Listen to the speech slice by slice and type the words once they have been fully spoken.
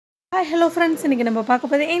Hi, hello friends. இன்னைக்கு நம்ம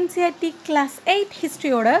பார்க்க போறது NCERT class 8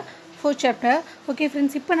 historyயோட 4th chapter. Okay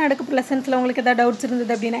friends, இப்போ நடக்க லெசன்ஸ்ல உங்களுக்கு ஏதாவது டவுட்ஸ்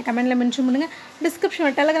இருந்தது அப்படினா கமெண்ட்ல மென்ஷன் பண்ணுங்க. டிஸ்கிரிப்ஷன்ல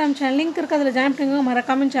Telegram channel லிங்க் இருக்கு, அதுல ஜாயின் பண்ணுங்க.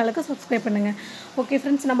 மறக்காம சேனலுக்கு Subscribe பண்ணுங்க. Okay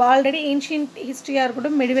friends, நம்ம ஆல்ரெடி ancient history-யா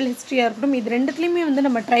இருக்கட்டும், medieval history-யா இருக்கட்டும், இது ரெண்டுத்துலயுமே வந்து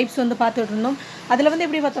நம்ம tribes வந்து பார்த்துட்டு இருந்தோம். அதுல வந்து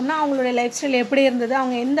எப்படி பார்த்தோம்னா அவங்களோட லைஃப் ஸ்டைல் எப்படி இருந்தது,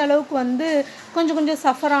 அவங்க எந்த அளவுக்கு வந்து கொஞ்சம்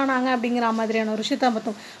சஃபர் ஆனாங்க அப்படிங்கிற மாதிரியான ஒரு விஷயத்தை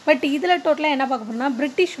பார்த்தோம். பட் இதில் டோட்டலாக என்ன பார்க்க போறோம்னா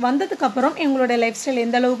பிரிட்டிஷ் வந்ததுக்கு அப்புறம் இவங்களோட லைஃப் ஸ்டைல்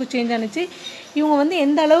எந்த அளவுக்கு சேஞ்ச் ஆனிச்சு, இவங்க வந்து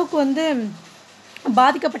எந்த அளவுக்கு வந்து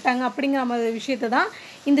பாதிக்கப்பட்டாங்க அப்படிங்கிற மாதிரி விஷயத்தை தான்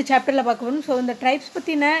இந்த சாப்டரில் பார்க்க போகிறோம். ஸோ இந்த ட்ரைப்ஸ்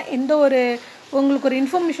பற்றின எந்த ஒரு உங்களுக்கு ஒரு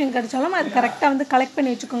இன்ஃபர்மேஷன் கிடைச்சாலும் அது கரெக்டாக வந்து கலெக்ட்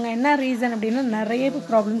பண்ணி வச்சுக்கோங்க. என்ன ரீசன் அப்படின்னா நிறைய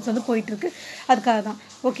ப்ராப்ளம்ஸ் வந்து போயிட்டுருக்கு, அதுக்காக தான்.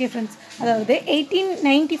 ஓகே ஃப்ரெண்ட்ஸ், அதாவது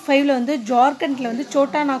 1895 வந்து ஜார்க்கண்டில் வந்து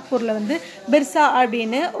சோட்டா நாக்பூரில் வந்து பிர்சா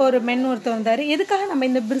அப்படின்னு ஒரு ஒருத்தர் வந்தார். எதுக்காக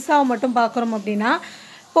நம்ம இந்த பிர்சாவை மட்டும் பார்க்குறோம் அப்படின்னா,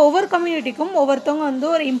 இப்போ ஒவ்வொரு கம்யூனிட்டிக்கும் ஒவ்வொருத்தவங்க வந்து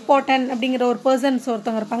ஒரு இம்பார்ட்டன்ட் அப்படிங்கிற ஒரு பர்சன்ஸ்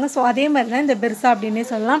ஒருத்தவங்க இருப்பாங்க. ஸோ அதே மாதிரி தான் இந்த பிர்சா அப்படின்னே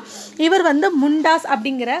சொல்லலாம். இவர் வந்து முண்டாஸ்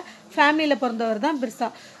அப்படிங்கிற ஃபேமிலியில் பிறந்தவர் தான் பிர்சா.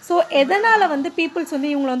 ஸோ எதனால் வந்து பீப்புள்ஸ் வந்து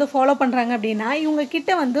இவங்களை வந்து ஃபாலோ பண்ணுறாங்க அப்படின்னா,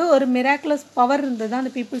 இவங்கக்கிட்ட வந்து ஒரு மிராக்குலஸ் பவர் இருந்தது தான்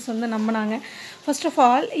அந்த பீப்புள்ஸ் வந்து நம்பினாங்க. ஃபர்ஸ்ட் ஆஃப்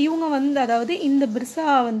ஆல் இவங்க வந்து அதாவது இந்த பிர்சா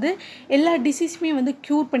வந்து எல்லா டிசீஸுமே வந்து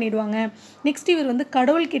க்யூர் பண்ணிவிடுவாங்க. நெக்ஸ்ட் இவர் வந்து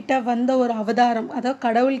கடவுள்கிட்ட வந்த ஒரு அவதாரம், அதாவது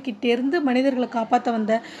கடவுள்கிட்டேருந்து மனிதர்களை காப்பாற்ற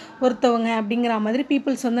வந்த ஒருத்தவங்க அப்படிங்கிற மாதிரி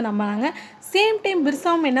பீப்புள்ஸ் வந்து நம்பினாங்க. சேம் டைம்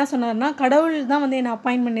பிர்சாவும் என்ன சொன்னார்னா, கடவுள் தான் வந்து என்னை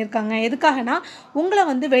அப்பாயின்ட் பண்ணியிருக்காங்க. எதுக்காகனா உங்களை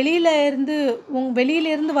வந்து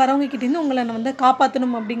வெளியிலேருந்து வரவங்க கிட்டேருந்து உங்களை நான் வந்து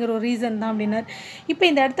காப்பாற்றணும் அப்படிங்கிற ஒரு ரீசன் தான் அப்படின்னார். இப்போ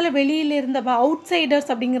இந்த இடத்துல வெளியில இருந்த அவுட்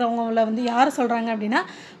சைடர்ஸ் அப்படிங்கிறவங்கள வந்து யாரை சொல்கிறாங்க அப்படின்னா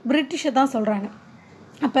பிரிட்டிஷை தான் சொல்கிறாங்க.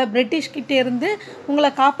 அப்போ பிரிட்டிஷ்கிட்டே இருந்து உங்களை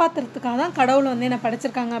காப்பாற்றுறதுக்காக தான் கடவுளை வந்து என்ன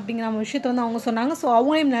படைச்சிருக்காங்க அப்படிங்கிற விஷயத்தை வந்து அவங்க சொன்னாங்க. ஸோ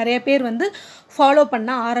அவங்களையும் நிறைய பேர் வந்து ஃபாலோ பண்ண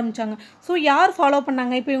ஆரம்பித்தாங்க. ஸோ யார் ஃபாலோ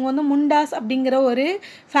பண்ணாங்க? இப்போ இவங்க வந்து முண்டாஸ் அப்படிங்கிற ஒரு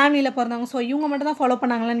ஃபேமிலியில் பிறந்தாங்க. ஸோ இவங்க மட்டும் தான் ஃபாலோ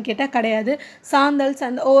பண்ணாங்களான்னு கேட்டால் கிடையாது. சாந்தல்ஸ்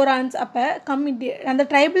அண்ட் ஓரான்ஸ், அப்போ கம்யூனிட்டி அந்த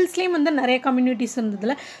ட்ரைபிள்ஸ்லேயும் வந்து நிறைய கம்யூனிட்டிஸ்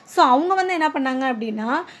இருந்ததில்ல. ஸோ அவங்க வந்து என்ன பண்ணாங்க அப்படின்னா,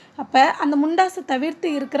 அப்போ அந்த முண்டாஸை தவிர்த்து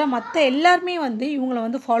இருக்கிற மற்ற எல்லாருமே வந்து இவங்களை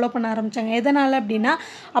வந்து ஃபாலோ பண்ண ஆரம்பித்தாங்க. எதனால் அப்படின்னா,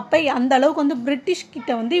 அப்போ அந்த அளவுக்கு வந்து பிரிட்டிஷ்கிட்ட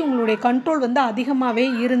வந்து இவங்களுடைய கண்ட்ரோல் வந்து அதிகமாகவே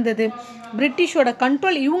இருந்தது. பிரிட்டிஷோட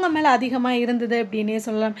கண்ட்ரோல் இவங்க மேலே அதிகமாக இருந்தது அப்படின்னே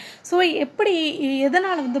சொல்லலாம். ஸோ எப்படி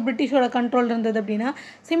எதனால் வந்து பிரிட்டிஷோட கண்ட்ரோல் இருந்தது அப்படின்னா,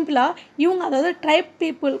 சிம்பிளாக இவங்க அதாவது ட்ரைப்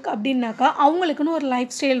பீப்புளுக்கு அப்படின்னாக்கா அவங்களுக்குன்னு ஒரு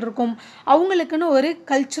லைஃப் ஸ்டைல் இருக்கும், அவங்களுக்குன்னு ஒரு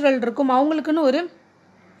கல்ச்சுரல் இருக்கும், அவங்களுக்குன்னு ஒரு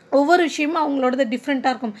ஒவ்வொரு விஷயமும் அவங்களோடது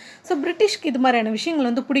டிஃப்ரெண்ட்டாக இருக்கும். ஸோ பிரிட்டிஷ்க்கு இது மாதிரியான விஷயங்கள்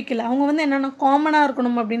வந்து பிடிக்கல. அவங்க வந்து என்னென்னா காமனாக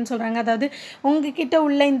இருக்கணும் அப்படின்னு சொல்கிறாங்க. அதாவது உங்ககிட்ட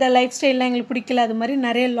உள்ள இந்த லைஃப் ஸ்டைல்லாம் எங்களுக்கு பிடிக்கல, அது மாதிரி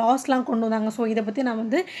நிறைய லாஸ்லாம் கொண்டு வந்தாங்க. ஸோ இதை பற்றி நான்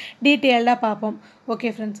வந்து டீட்டெயில்டாக பார்ப்போம். Okay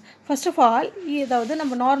friends, first of all இதாவது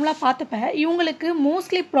நம்ம நார்மலாக பார்த்தப்ப இவங்களுக்கு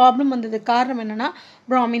மோஸ்ட்லி ப்ராப்ளம் வந்தது காரணம் என்னென்னா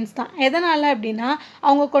பிராமின்ஸ் தான். எதனால் அப்படின்னா,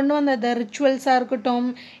 அவங்க கொண்டு வந்த அந்த ரிச்சுவல்ஸாக இருக்கட்டும்,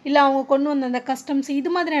 இல்லை அவங்க கொண்டு வந்த அந்த கஸ்டம்ஸ்,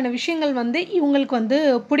 இது மாதிரியான விஷயங்கள் வந்து இவங்களுக்கு வந்து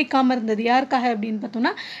பிடிக்காமல் இருந்தது. யாருக்காக அப்படின்னு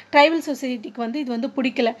பார்த்தோம்னா ட்ரைபல் சொசைட்டிக்கு வந்து இது வந்து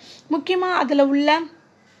பிடிக்கல. முக்கியமாக அதில் உள்ள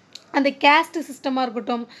அந்த கேஸ்ட் சிஸ்டமாக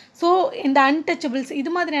இருக்கட்டும், ஸோ இந்த அன்டச்சபிள்ஸ், இது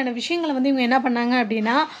மாதிரியான விஷயங்களை வந்து இவங்க என்ன பண்ணாங்க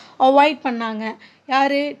அப்படின்னா அவாய்ட் பண்ணாங்க.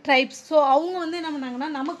 யார்? ட்ரைப்ஸ். ஸோ அவங்க வந்து என்ன பண்ணாங்கன்னா,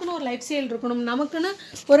 நமக்குன்னு ஒரு லைஃப் ஸ்டைல் இருக்கணும், நமக்குன்னு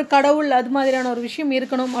ஒரு கடவுள் அது மாதிரியான ஒரு விஷயம்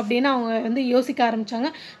இருக்கணும் அப்படின்னு அவங்க வந்து யோசிக்க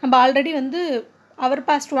ஆரம்பித்தாங்க. நம்ம ஆல்ரெடி வந்து அவர்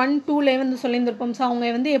பாஸ்ட் 1, 2 வந்து சொல்லியிருந்திருப்போம். ஸோ அவங்க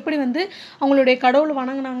வந்து எப்படி வந்து அவங்களுடைய கடவுளை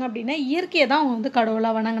வணங்கினாங்க அப்படின்னா இயற்கையை தான் அவங்க வந்து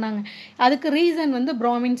கடவுளாக வணங்கினாங்க. அதுக்கு ரீசன் வந்து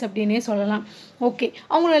பிராமின்ஸ் அப்படின்னே சொல்லலாம். ஓகே,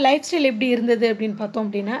 அவங்களோட லைஃப் ஸ்டைல் எப்படி இருந்தது அப்படின்னு பார்த்தோம்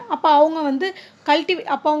அப்படின்னா, அப்போ அவங்க வந்து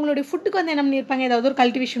அப்போ அவங்களுடைய ஃபுட்டுக்கு வந்து என்ன பண்ணியிருப்பாங்க, ஏதாவது ஒரு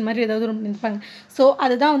கல்டிவேஷன் மாதிரி ஏதாவது ஒரு பண்ணியிருப்பாங்க. ஸோ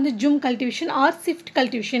அதுதான் வந்து zoom cultivation R shift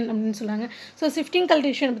cultivation அப்படின்னு சொல்லுவாங்க. ஸோ ஷிஃப்டிங்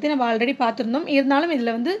கல்டிவேஷன் பற்றி நம்ம ஆல்ரெடி பார்த்துருந்தோம். இருந்தாலும்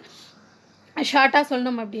இதில் வந்து ஷார்ட்டாக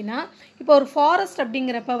சொல்லணும் அப்படின்னா, இப்போ ஒரு ஃபாரஸ்ட்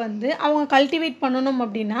அப்படிங்கிறப்ப வந்து அவங்க கல்டிவேட் பண்ணணும்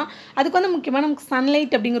அப்படின்னா அதுக்கு வந்து முக்கியமாக நமக்கு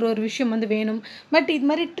சன்லைட் அப்படிங்கிற ஒரு விஷயம் வந்து வேணும். பட் இது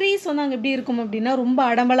மாதிரி ட்ரீஸ் வந்து அங்கே எப்படி இருக்கும் அப்படின்னா ரொம்ப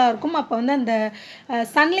அடம்பலாக இருக்கும். அப்போ வந்து அந்த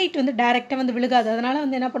சன்லைட் வந்து டைரெக்டாக வந்து விழுகாது. அதனால்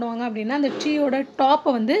வந்து என்ன பண்ணுவாங்க அப்படின்னா, அந்த ட்ரீயோட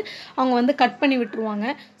டாப்பை வந்து அவங்க வந்து கட் பண்ணி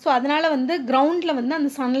விட்டுருவாங்க. ஸோ அதனால் வந்து கிரவுண்டில் வந்து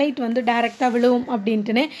அந்த சன்லைட் வந்து டைரெக்டாக விழுவும்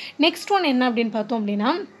அப்படின்ட்டுன்னு. நெக்ஸ்ட் ஒன் என்ன அப்படின்னு பார்த்தோம்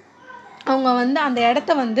அப்படின்னா, அவங்க வந்து அந்த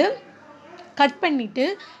இடத்த வந்து கட் பண்ணிவிட்டு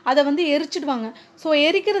அதை வந்து எரிச்சிடுவாங்க. ஸோ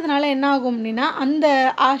எரிக்கிறதுனால என்ன ஆகும் அப்படின்னா, அந்த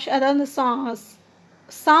அதாவது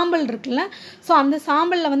சாம்பல் இருக்குல்ல, ஸோ அந்த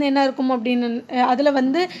சாம்பலில் வந்து என்ன இருக்கும் அப்படின்னு அதில்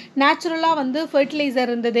வந்து நேச்சுரலாக வந்து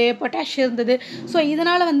ஃபர்டிலைசர் இருந்தது, பொட்டாஷ் இருந்தது. ஸோ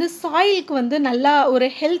இதனால் வந்து சாயிலுக்கு வந்து நல்லா ஒரு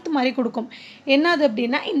ஹெல்த் மாதிரி கொடுக்கும். என்னது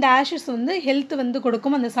அப்படின்னா, இந்த ஆஷஸ் வந்து ஹெல்த் வந்து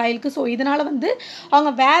கொடுக்கும் அந்த சாயிலுக்கு. ஸோ இதனால் வந்து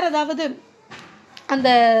அவங்க வேறு ஏதாவது அந்த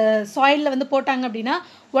சாயிலில் வந்து போட்டாங்க அப்படின்னா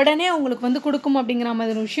உடனே அவங்களுக்கு வந்து கொடுக்கும் அப்படிங்கிற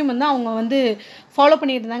மாதிரி ஒரு விஷயம் வந்து அவங்க வந்து ஃபாலோ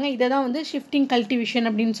பண்ணிட்டு இருந்தாங்க. இதை தான் வந்து ஷிஃப்டிங் கல்டிவேஷன்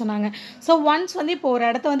அப்படின்னு சொன்னாங்க. ஸோ ஒன்ஸ் வந்து இப்போ ஒரு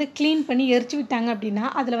இடத்த வந்து க்ளீன் பண்ணி எரிச்சு விட்டாங்க அப்படின்னா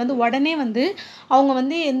அதில் வந்து உடனே வந்து அவங்க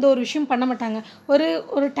வந்து எந்த ஒரு விஷயம் பண்ண மாட்டாங்க.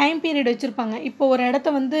 ஒரு டைம் பீரியட் வச்சுருப்பாங்க. இப்போ ஒரு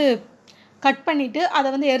இடத்த வந்து கட் பண்ணிவிட்டு அதை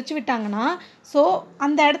வந்து எரிச்சு விட்டாங்கன்னா ஸோ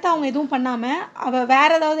அந்த இடத்த அவங்க எதுவும் பண்ணாமல்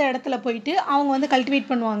வேறு ஏதாவது இடத்துல போயிட்டு அவங்க வந்து கல்டிவேட்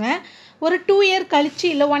பண்ணுவாங்க. ஒரு 2 இயர் கழிச்சு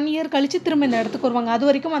இல்லை 1 இயர் கழித்து திரும்ப இந்த இடத்துக்கு வருவாங்க. அது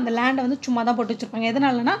வரைக்கும் அந்த லேண்டை வந்து சும்மா தான் போட்டு வச்சுருப்பாங்க.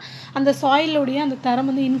 எதனாலனா அந்த சாயிலுடைய அந்த தரம்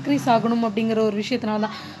வந்து இன்க்ரீஸ் ஆகணும் அப்படிங்கிற ஒரு விஷயத்தினால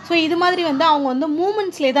தான். ஸோ இது மாதிரி வந்து அவங்க வந்து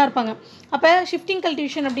மூமெண்ட்ஸ்லேயே தான் இருப்பாங்க. அப்போ ஷிஃப்டிங்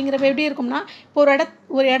கல்டிவேஷன் அப்படிங்கிறப்ப எப்படி இருக்கும்னா இப்போ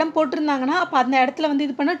ஒரு இடம் போட்டிருந்தாங்கன்னா அப்போ அந்த இடத்துல வந்து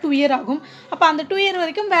இது பண்ணால் 2 இயர் ஆகும். அப்போ அந்த 2 இயர்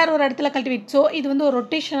வரைக்கும் வேறு ஒரு இடத்துல கல்டிவேட். ஸோ இது வந்து ஒரு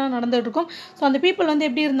ரொட்டேஷனாக நடந்துகிட்டு இருக்கும். ஸோ அந்த பீப்புள் வந்து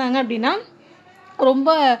எப்படி இருந்தாங்க அப்படின்னா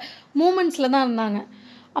ரொம்ப மூமெண்ட்ஸில் தான் இருந்தாங்க.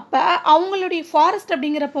 அப்போ அவங்களுடைய ஃபாரஸ்ட்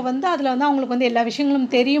அப்படிங்கிறப்ப வந்து அதில் வந்து அவங்களுக்கு வந்து எல்லா விஷயங்களும்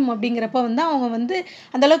தெரியும். அப்படிங்கிறப்ப வந்து அவங்க வந்து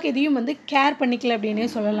அந்தளவுக்கு எதையும் வந்து கேர் பண்ணிக்கல அப்படின்னே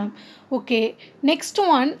சொல்லலாம். Okay, next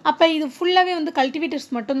one. அப்போ இது ஃபுல்லாகவே வந்து கல்டிவேட்டர்ஸ்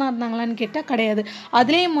மட்டும்தான் இருந்தாங்களான்னு கேட்டால் கிடையாது.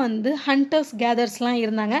 அதுலேயும் வந்து ஹண்டர்ஸ் கேதர்ஸ்லாம்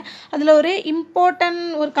இருந்தாங்க. அதில் ஒரு இம்பார்ட்டன்ட்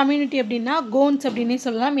ஒரு கம்யூனிட்டி அப்படின்னா கோன்ஸ் அப்படின்னே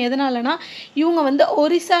சொல்லலாம். எதனாலனா இவங்க வந்து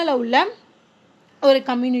ஒரிசாவில் உள்ள ஒரு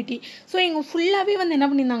கம்யூனிட்டி. ஸோ இவங்க ஃபுல்லாகவே வந்து என்ன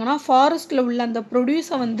பண்ணியிருந்தாங்கன்னா ஃபாரஸ்ட்டில் உள்ள அந்த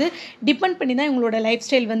ப்ரொடியூஸை வந்து டிபெண்ட் பண்ணி தான் இவங்களோட லைஃப்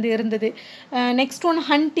ஸ்டைல் வந்து இருந்தது. நெக்ஸ்ட் ஒன்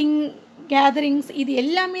ஹண்டிங் கேதரிங்ஸ், இது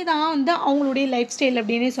எல்லாமே தான் வந்து அவங்களுடைய லைஃப் ஸ்டைல்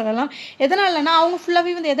அப்படின்னே சொல்லலாம். எதனாலனா அவங்க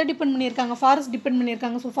ஃபுல்லாகவே வந்து எதை டிபெண்ட் பண்ணியிருக்காங்க, ஃபாரஸ்ட் டிபெண்ட்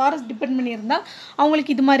பண்ணியிருக்காங்க. ஸோ ஃபாரஸ்ட் டிபெண்ட் பண்ணியிருந்தால்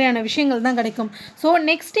அவங்களுக்கு இது மாதிரியான விஷயங்கள் தான் கிடைக்கும். ஸோ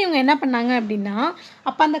நெக்ஸ்ட் இவங்க என்ன பண்ணாங்க அப்படின்னா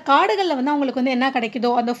அப்போ அந்த காடுகளில் வந்து அவங்களுக்கு வந்து என்ன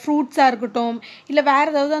கிடைக்குதோ அந்த ஃப்ரூட்ஸாக இருக்கட்டும் இல்லை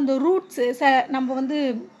வேறு ஏதாவது அந்த ரூட்ஸு நம்ம வந்து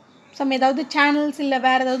ஏதாவது சேனல்ஸ் இல்லை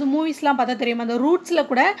வேறு ஏதாவது மூவிஸ்லாம் பார்த்தா தெரியும். அந்த ரூட்ஸில்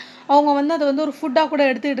கூட அவங்க வந்து அதை வந்து ஒரு ஃபுட்டாக கூட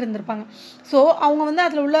எடுத்துக்கிட்டு இருந்திருப்பாங்க. ஸோ அவங்க வந்து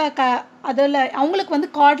அதில் உள்ள அதில் அவங்களுக்கு வந்து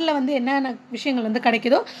காடில் வந்து என்னென்ன விஷயங்கள் வந்து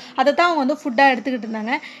கிடைக்குதோ அதை தான் அவங்க வந்து ஃபுட்டாக எடுத்துக்கிட்டு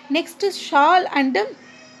இருந்தாங்க. நெக்ஸ்ட்டு ஷால் அண்டு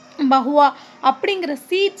பஹுவா அப்படிங்கிற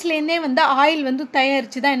சீட்ஸ்லேருந்தே வந்து ஆயில் வந்து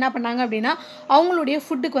தயாரித்து தான் என்ன பண்ணாங்க அப்படின்னா அவங்களுடைய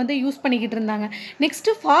ஃபுட்டுக்கு வந்து யூஸ் பண்ணிக்கிட்டு இருந்தாங்க.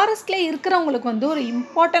 நெக்ஸ்ட்டு ஃபாரஸ்ட்லேயே இருக்கிறவங்களுக்கு வந்து ஒரு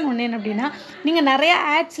இம்பார்ட்டன்ட் ஒன்று என்ன அப்படின்னா நீங்கள் நிறையா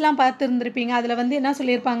ஆட்ஸ்லாம் பார்த்துருந்துருப்பீங்க. அதில் வந்து என்ன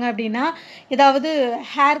சொல்லியிருப்பாங்க அப்படின்னா ஏதாவது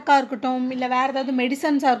ஹேர்க்காக இருக்கட்டும் இல்லை வேறு ஏதாவது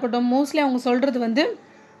மெடிசன்ஸாக இருக்கட்டும் மோஸ்ட்லி அவங்க சொல்கிறது வந்து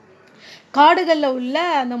காடுகளில் உள்ள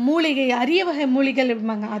அந்த மூலிகை அரிய வகை மூலிகள்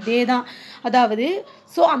இருப்பாங்க. அதே தான். அதாவது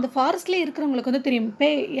ஸோ அந்த ஃபாரஸ்ட்லேயே இருக்கிறவங்களுக்கு வந்து தெரியும். இப்போ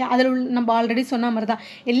அதில் நம்ம ஆல்ரெடி சொன்ன மாதிரி தான்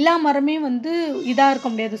எல்லா மரமே வந்து இதாக இருக்க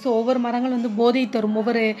முடியாது. ஸோ ஒவ்வொரு மரங்கள் வந்து போதை தரும்,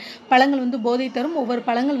 ஒவ்வொரு பழங்கள் வந்து போதை தரும், ஒவ்வொரு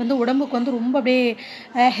பழங்கள் வந்து உடம்புக்கு வந்து ரொம்ப அப்படியே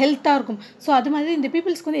ஹெல்த்தாக இருக்கும். ஸோ அது மாதிரி இந்த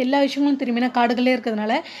பீப்புள்ஸ்க்கு வந்து எல்லா விஷயங்களும் தெரியும். ஏன்னா காடுகளே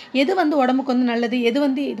இருக்கிறதுனால எது வந்து உடம்புக்கு வந்து நல்லது, எது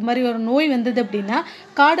வந்து இது மாதிரி ஒரு நோய் வந்தது அப்படின்னா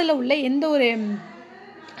காடில் உள்ள எந்த ஒரு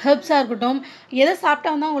ஹெர்ப்ஸாக இருக்கட்டும் எதை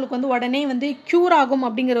சாப்பிட்டா வந்து அவங்களுக்கு வந்து உடனே வந்து க்யூர் ஆகும்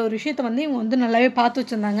அப்படிங்கிற ஒரு விஷயத்தை வந்து இவங்க வந்து நல்லாவே பார்த்து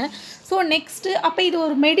வச்சுருந்தாங்க. ஸோ நெக்ஸ்ட்டு அப்போ இது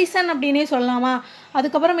ஒரு மெடிசன் அப்படின்னே சொல்லலாமா.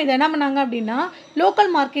 அதுக்கப்புறம் இதை என்ன பண்ணாங்க அப்படின்னா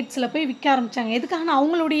லோக்கல் மார்க்கெட்ஸில் போய் விற்க ஆரம்பித்தாங்க. எதுக்காகனா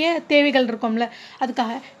அவங்களுடைய தேவைகள் இருக்கும்ல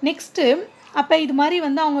அதுக்காக. நெக்ஸ்ட்டு அப்போ இது மாதிரி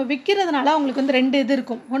வந்து அவங்க விற்கிறதுனால அவங்களுக்கு வந்து 2 இது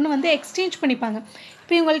இருக்கும். ஒன்று வந்து எக்ஸ்சேஞ்ச் பண்ணிப்பாங்க.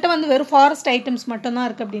 இப்போ இவங்கள்ட்ட வந்து வெறும் ஃபாரஸ்ட் ஐட்டம்ஸ் மட்டும்தான்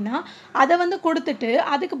இருக்குது அப்படின்னா அதை வந்து கொடுத்துட்டு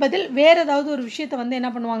அதுக்கு பதில் வேறு ஏதாவது ஒரு விஷயத்தை வந்து என்ன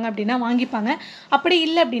பண்ணுவாங்க அப்படின்னா வாங்கிப்பாங்க. அப்படி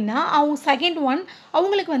இல்லை அப்படின்னா அவங்க செகண்ட் ஒன்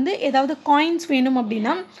அவங்களுக்கு வந்து ஏதாவது காயின்ஸ் வேணும்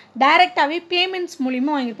அப்படின்னா டைரெக்டாகவே பேமெண்ட்ஸ்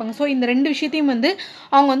மூலிமா வாங்கியிருப்பாங்க. ஸோ இந்த 2 விஷயத்தையும் வந்து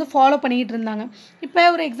அவங்க வந்து ஃபாலோ பண்ணிக்கிட்டு இருந்தாங்க. இப்போ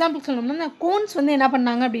ஒரு எக்ஸாம்பிள் சொல்லணும்னா இந்த கோன்ஸ் வந்து என்ன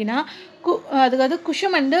பண்ணாங்க அப்படின்னா அதுக்கு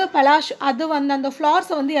குஷம் அண்டு பலாஷ் அது வந்து அந்த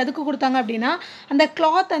ஃப்ளார்ஸை வந்து எதுக்கு கொடுத்தாங்க அப்படின்னா அந்த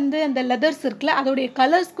கிளாத் வந்து அந்த லெதர்ஸ் இருக்குல்ல அதோடைய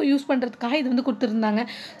கலர்ஸ்க்கு யூஸ் பண்ணுறதுக்காக இது வந்து கொடுத்துருந்தாங்க.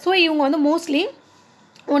 ஸோ இவங்க வந்து மோஸ்ட்லி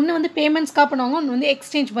ஒன்று வந்து பேமெண்ட்ஸ்க்காக பண்ணுவாங்க, ஒன்று வந்து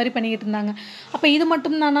எக்ஸ்சேஞ்ச் மாதிரி பண்ணிக்கிட்டு இருந்தாங்க. அப்போ இது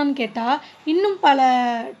மட்டும் தானான்னு கேட்டால் இன்னும் பல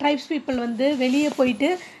ட்ரைப்ஸ் பீப்புள் வந்து வெளியே போயிட்டு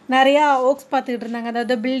நிறையா ஒர்க்ஸ் பார்த்துக்கிட்டு இருந்தாங்க.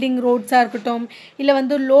 அதாவது பில்டிங் ரோட்ஸாக இருக்கட்டும் இல்லை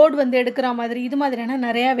வந்து லோடு வந்து எடுக்கிற மாதிரி இது மாதிரியான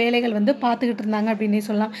நிறையா வேலைகள் வந்து பார்த்துக்கிட்டு இருந்தாங்க அப்படின்னே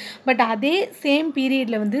சொல்லலாம். பட் அதே சேம்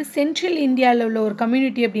பீரியடில் வந்து சென்ட்ரல் இந்தியாவில் உள்ள ஒரு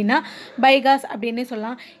கம்யூனிட்டி அப்படின்னா பைகாஸ் அப்படின்னே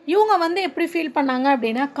சொல்லலாம். இவங்க வந்து எப்படி ஃபீல் பண்ணாங்க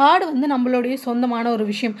அப்படின்னா காடு வந்து நம்மளுடைய சொந்தமான ஒரு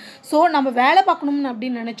விஷயம். ஸோ நம்ம வேலை பார்க்கணும்னு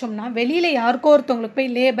அப்படின்னு நினச்சோம்னா வெளியில் யாருக்கோ ஒருத்தவங்களுக்கு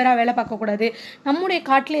போய் லேபராக வேலை பார்க்கக்கூடாது, நம்முடைய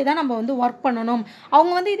காட்டிலே தான் நம்ம வந்து ஒர்க் பண்ணணும்.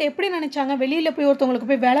 அவங்க வந்து இதை எப்படி நினச்சாங்க, வெளியில் போய் ஒருத்தவங்களுக்கு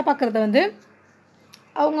போய் வேலை பார்க்குறத வந்து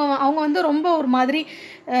அவங்க வந்து ரொம்ப ஒரு மாதிரி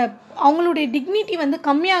அவங்களுடைய டிக்னிட்டி வந்து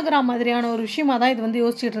கம்மியாகிற மாதிரியான ஒரு விஷயமாக தான் இது வந்து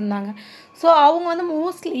யோசிச்சுட்டு இருந்தாங்க. ஸோ அவங்க வந்து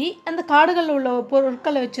மோஸ்ட்லி அந்த காடுகளில் உள்ள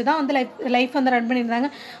பொருட்களை வச்சு தான் வந்து லைஃப் வந்து ரன் பண்ணியிருந்தாங்க.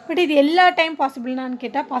 பட் இது எல்லா டைம் பாசிபிள்னான்னு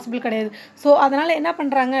கேட்டால் பாசிபிள் கிடையாது. ஸோ அதனால் என்ன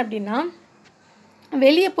பண்ணுறாங்க அப்படின்னா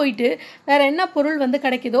வெளியே போயிட்டு வேறு என்ன பொருள் வந்து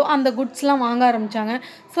கிடைக்குதோ அந்த குட்ஸ்லாம் வாங்க ஆரம்பித்தாங்க.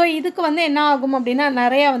 ஸோ இதுக்கு வந்து என்ன ஆகும் அப்படின்னா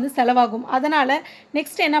நிறையா வந்து செலவாகும். அதனால்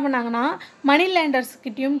நெக்ஸ்ட் என்ன பண்ணாங்கன்னா மணி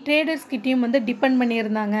லேண்டர்ஸ்கிட்டையும் ட்ரேடர்ஸ்கிட்டையும் வந்து டிபெண்ட்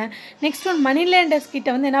பண்ணியிருந்தாங்க. நெக்ஸ்ட் ஒன் மணி லேண்டர்ஸ்கிட்ட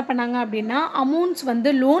வந்து என்ன பண்ணாங்க அப்படின்னா அமௌண்ட்ஸ்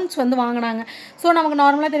வந்து லோன்ஸ் வந்து வாங்கினாங்க. ஸோ நமக்கு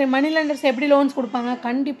நார்மலாக தெரியும் மணி லேண்டர்ஸ் எப்படி லோன்ஸ் கொடுப்பாங்க,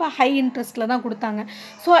 கண்டிப்பாக ஹை இன்ட்ரெஸ்ட்டில் தான் கொடுத்தாங்க.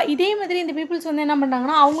 ஸோ இதே மாதிரி இந்த பீப்புள்ஸ் வந்து என்ன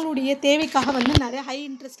பண்ணாங்கன்னா அவங்களுடைய தேவைக்காக வந்து நிறைய ஹை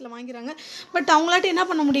இன்ட்ரெஸ்ட்டில் வாங்கிறாங்க. பட் அவங்களாட்ட என்ன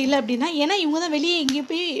பண்ண முடியல அப்படின்னா ஏன்னா இவங்க தான் வெளியே எங்கேயும்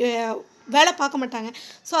போய் வேலை பார்க்க மாட்டாங்க.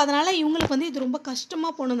 ஸோ அதனால் இவங்களுக்கு வந்து இது ரொம்ப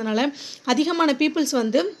கஷ்டமாக போனதுனால அதிகமான பீப்புள்ஸ்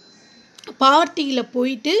வந்து பாவர்ட்டியில்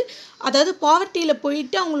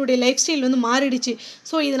போயிட்டு அவங்களுடைய லைஃப் ஸ்டைல் வந்து மாறிடுச்சு.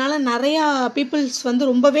 ஸோ இதனால் நிறையா பீப்புள்ஸ்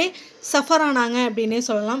வந்து ரொம்பவே சஃபர் ஆனாங்க அப்படின்னே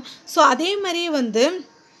சொல்லலாம். ஸோ அதே மாதிரியே வந்து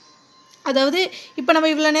அதாவது இப்போ நம்ம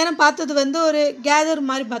இவ்வளோ நேரம் பார்த்தது வந்து ஒரு கேதர்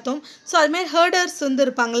மாதிரி பார்த்தோம். ஸோ அதுமாதிரி ஹர்டர்ஸ் வந்து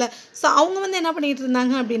இருப்பாங்கள்ல. ஸோ அவங்க வந்து என்ன பண்ணிகிட்டு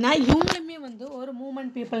இருந்தாங்க அப்படின்னா இவங்களுமே வந்து ஒரு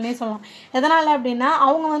மூமெண்ட் பீப்புள்னே சொல்லலாம். எதனால் அப்படின்னா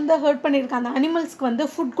அவங்க வந்து ஹர்ட் பண்ணியிருக்க அந்த அனிமல்ஸ்க்கு வந்து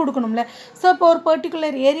ஃபுட் கொடுக்கணும்ல. ஸோ இப்போ ஒரு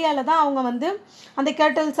பர்டிகுலர் ஏரியாவில் தான் அவங்க வந்து அந்த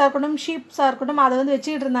கேட்டல்ஸாக இருக்கட்டும் ஷீப்ஸாக இருக்கட்டும் அதை வந்து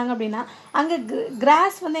வச்சுக்கிட்டு இருந்தாங்க அப்படின்னா அங்கே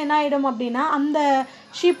கிராஸ் வந்து என்ன ஆகிடும் அப்படின்னா அந்த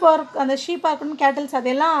ஷீப்பாக இருக்கட்டும் கேட்டல்ஸ்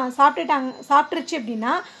அதெல்லாம் சாப்பிட்டுருச்சு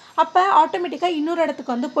அப்படின்னா அப்போ ஆட்டோமேட்டிக்காக இன்னொரு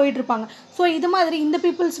இடத்துக்கு வந்து போயிட்டுருப்பாங்க. ஸோ இது மாதிரி இந்த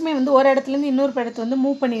பீப்புள்ஸுமே வந்து ஒரு இடத்துலேருந்து இன்னொரு இடத்துக்கு வந்து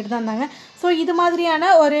மூவ் பண்ணிட்டு தான் இருந்தாங்க. ஸோ இது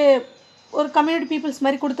மாதிரியான ஒரு கம்யூனிட்டி பீப்புள்ஸ்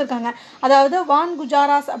மாதிரி கொடுத்துருக்காங்க. அதாவது வான்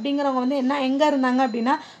குஜாராஸ் அப்படிங்கிறவங்க வந்து எங்கே இருந்தாங்க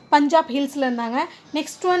அப்படின்னா பஞ்சாப் ஹில்ஸில் இருந்தாங்க.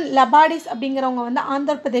 நெக்ஸ்ட் ஒன் லபாடிஸ் அப்படிங்கிறவங்க வந்து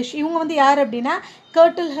ஆந்திர பிரதேஷ். இவங்க வந்து யார் அப்படின்னா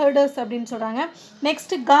கர்ட்டில் ஹர்டர்ஸ் அப்படின்னு சொல்கிறாங்க.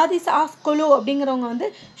 நெக்ஸ்ட்டு காதிஸ் ஆஃப் கொலு அப்படிங்கிறவங்க வந்து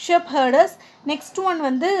ஷெப் ஹர்டர்ஸ். நெக்ஸ்ட் ஒன்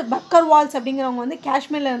வந்து பக்கர்வால்ஸ் அப்படிங்கிறவங்க வந்து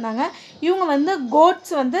காஷ்மீரில் இருந்தாங்க. இவங்க வந்து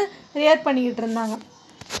கோட்ஸ் வந்து ரியர் பண்ணிக்கிட்டு இருந்தாங்க.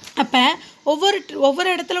 அப்போ ஒவ்வொரு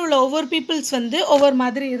இடத்துல உள்ள ஒவ்வொரு பீப்புள்ஸ் வந்து ஒவ்வொரு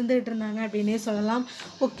மாதிரி இருந்துகிட்டு இருந்தாங்க அப்படின்னே சொல்லலாம்.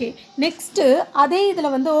 ஓகே, நெக்ஸ்ட்டு அதே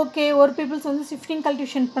இதில் வந்து ஓகே ஒரு பீப்புள்ஸ் வந்து ஷிஃப்டிங்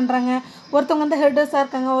கல்டிவேஷன் பண்ணுறாங்க. ஒருத்தவங்க வந்து ஹெர்டர்ஸாக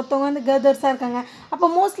இருக்காங்க, ஒருத்தவங்க வந்து கேதர்ஸாக இருக்காங்க. அப்போ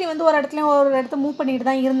மோஸ்ட்லி வந்து ஒரு இடத்த மூவ் பண்ணிட்டு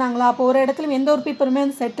தான் இருந்தாங்களா? அப்போ ஒரு இடத்துல எந்த ஒரு பீப்புளுமே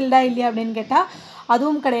வந்து செட்டில்டாக இல்லையா அப்படின்னு கேட்டால்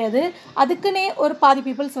அதுவும் கிடையாது. அதுக்குன்னே ஒரு பாதி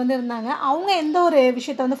பீப்புள்ஸ் வந்து இருந்தாங்க. அவங்க எந்த ஒரு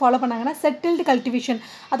விஷயத்தை வந்து ஃபாலோ பண்ணாங்கன்னா செட்டில்டு கல்டிவேஷன்.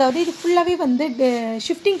 அதாவது இது ஃபுல்லாகவே வந்து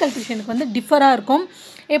ஷிஃப்டிங் கல்டிவேஷனுக்கு வந்து டிஃபராக இருக்கும்.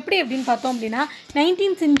 எப்படி அப்படின்னு பார்த்தோம் அப்படின்னா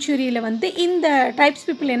 19th centuryயில் வந்து இந்த ட்ரைப்ஸ்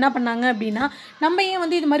பீப்புள் என்ன பண்ணாங்க அப்படின்னா நம்ம ஏன்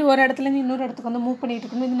வந்து இது மாதிரி ஒரு இடத்துலேருந்து இன்னொரு இடத்துக்கு வந்து மூவ் பண்ணிகிட்டு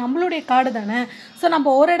இருக்கணும், இது நம்மளுடைய காடு தானே. ஸோ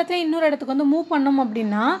நம்ம ஒரு இடத்துல இன்னொரு இடத்துக்கு வந்து மூவ் பண்ணோம்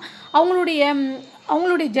அப்படின்னா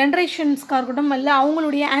அவங்களுடைய ஜென்ரேஷன்ஸ்க்காக இருக்கட்டும் இல்லை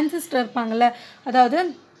அவங்களுடைய ஆன்சிஸ்டர் இருப்பாங்கள்ல, அதாவது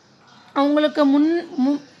அவங்களுக்கு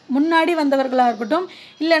முன்னாடி வந்தவர்களாக இருக்கட்டும்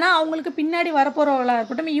இல்லைனா அவங்களுக்கு பின்னாடி வரப்போகிறவர்களாக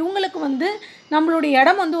இருக்கட்டும் இவங்களுக்கு வந்து நம்மளுடைய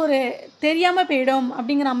இடம் வந்து ஒரு தெரியாமல் போயிடும்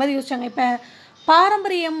அப்படிங்கிற மாதிரி யோசிச்சாங்க. இப்போ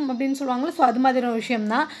பாரம்பரியம் அப்படின்னு சொல்லுவாங்களே, ஸோ அது மாதிரி ஒரு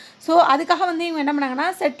விஷயம்தான். ஸோ அதுக்காக வந்து இவங்க என்ன பண்ணாங்கன்னா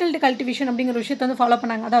செட்டில்டு கல்டிவேஷன் அப்படிங்கிற விஷயத்தை வந்து ஃபாலோ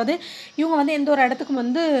பண்ணாங்க. அதாவது இவங்க வந்து எந்த ஒரு இடத்துக்கும்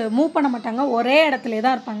வந்து மூவ் பண்ண மாட்டாங்க, ஒரே இடத்துல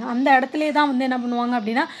தான் இருப்பாங்க. அந்த இடத்துல தான் வந்து என்ன பண்ணுவாங்க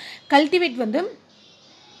அப்படின்னா கல்டிவேட் வந்து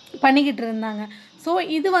பண்ணிக்கிட்டு இருந்தாங்க. ஸோ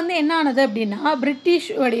இது வந்து என்ன ஆனது அப்படின்னா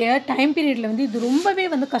பிரிட்டிஷோடைய டைம் பீரியடில் வந்து இது ரொம்பவே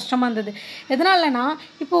வந்து கஷ்டமாக இருந்தது. எதனாலனா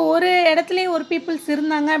இப்போ ஒரு இடத்துலையே ஒரு பீப்புள்ஸ்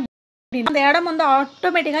இருந்தாங்க அப்படின்னா அந்த இடம் வந்து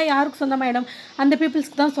ஆட்டோமேட்டிக்காக யாருக்கு சொந்தமாயிடும், அந்த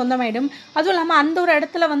பீப்புள்ஸ்க்கு தான் சொந்தமாயிடும். அதுவும் இல்லாமல் அந்த ஒரு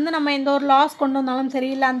இடத்துல வந்து நம்ம எந்த ஒரு லாஸ் கொண்டு வந்தாலும் சரி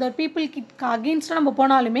இல்லை அந்த ஒரு பீப்புள்க்கு அகெயின்ஸ்டாக நம்ம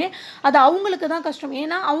போனாலுமே அது அவங்களுக்கு தான் கஷ்டம்.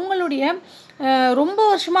 ஏன்னா அவங்களுடைய ரொம்ப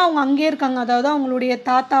வருஷமாக அவங்க அங்கேயே இருக்காங்க. அதாவது அவங்களுடைய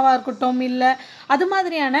தாத்தாவாக இருக்கட்டும் இல்லை அது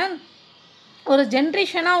மாதிரியான ஒரு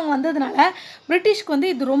ஜென்ரேஷனாக அவங்க வந்ததுனால பிரிட்டிஷ்க்கு வந்து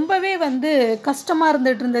இது ரொம்பவே வந்து கஷ்டமாக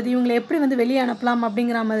இருந்துகிட்டு இருந்தது. இவங்களை எப்படி வந்து வெளியே அனுப்பலாம்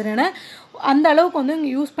அப்படிங்கிற மாதிரியான அந்த அளவுக்கு வந்து இவங்க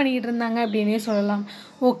யூஸ் பண்ணிக்கிட்டு இருந்தாங்க அப்படின்னே சொல்லலாம்.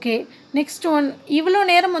 ஓகே, நெக்ஸ்ட் ஒன் இவ்வளோ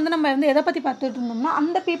நேரம் வந்து நம்ம வந்து எதை பற்றி பார்த்துட்டு இருந்தோம்னா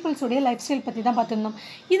அந்த பீப்புள்ஸோடைய லைஃப் ஸ்டைல் பற்றி தான் பார்த்துருந்தோம்.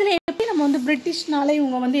 இதில் எப்படி நம்ம வந்து பிரிட்டிஷ்னால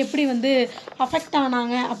இவங்க வந்து எப்படி வந்து அஃபெக்ட்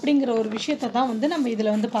ஆனாங்க அப்படிங்கிற ஒரு விஷயத்தை தான் வந்து நம்ம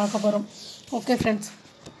இதில் வந்து பார்க்க போகிறோம். ஓகே ஃப்ரெண்ட்ஸ்,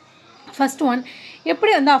 ஃபர்ஸ்ட் ஒன்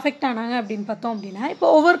எப்படி வந்து அஃபெக்ட் ஆனாங்க அப்படின்னு பார்த்தோம் அப்படின்னா இப்போ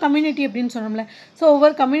ஒவ்வொரு கம்யூனிட்டி அப்படின்னு சொன்னோம்ல, ஸோ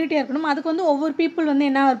ஒவ்வொரு கம்யூனிட்டியாக இருக்கணும். அதுக்கு வந்து ஒவ்வொரு பீப்புள் வந்து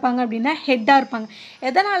என்ன இருப்பாங்க அப்படின்னா ஹெட்டாக இருப்பாங்க.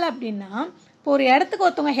 எதனால் அப்படின்னா இப்போ ஒரு இடத்துக்கு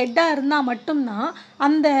ஒருத்தவங்க ஹெட்டாக இருந்தால் மட்டும்தான்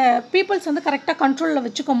அந்த பீப்புள்ஸ் வந்து கரெக்டாக கண்ட்ரோலில்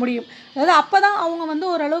வச்சுக்க முடியும். அதாவது அப்போ தான் அவங்க வந்து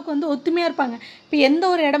ஓரளவுக்கு வந்து ஒத்துமையாக இருப்பாங்க. இப்போ எந்த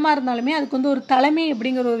ஒரு இடமா இருந்தாலுமே அதுக்கு வந்து ஒரு தலைமை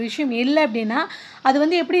அப்படிங்கிற ஒரு விஷயம் இல்லை அப்படின்னா அது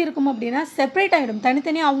வந்து எப்படி இருக்கும் அப்படின்னா செப்பரேட் ஆகிடும்,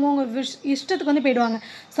 தனித்தனியாக அவங்கவுங்க இஷ்டத்துக்கு வந்து போயிடுவாங்க.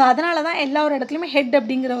 ஸோ அதனால தான் எல்லா ஒரு இடத்துலையுமே ஹெட்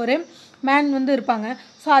அப்படிங்கிற ஒரு மேன் வந்து இருப்பாங்க.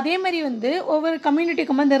 ஸோ அதே மாதிரி வந்து ஒவ்வொரு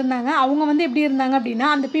கம்யூனிட்டிக்கும் வந்து இருந்தாங்க. அவங்க வந்து எப்படி இருந்தாங்க அப்படின்னா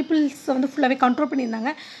அந்த பீப்புள்ஸ் வந்து ஃபுல்லாகவே கண்ட்ரோல்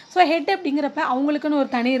பண்ணியிருந்தாங்க. ஸோ ஹெட் அப்படிங்கிறப்ப அவங்களுக்குன்னு ஒரு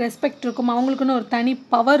தனி ரெஸ்பெக்ட் இருக்கும், அவங்களுக்குன்னு ஒரு தனி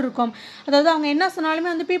பவர் இருக்கும். அதாவது அவங்க என்ன சொன்னாலுமே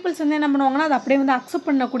வந்து பீப்புள்ஸ் வந்து என்ன பண்ணுவாங்கன்னா அது அப்படியே வந்து அக்செப்ட்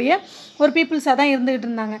பண்ணக்கூடிய ஒரு பீப்புள்ஸாக தான் இருந்துகிட்டு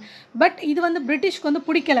இருந்தாங்க. பட் இது வந்து பிரிட்டிஷ்க்கு வந்து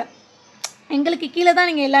பிடிக்கல. எங்களுக்கு கீழே தான்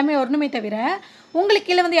நீங்கள் எல்லாமே வரணுமே தவிர உங்களுக்கு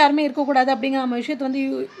கீழே வந்து யாருமே இருக்கக்கூடாது அப்படிங்கிற நம்ம விஷயத்தை வந்து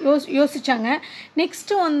யோசித்தாங்க.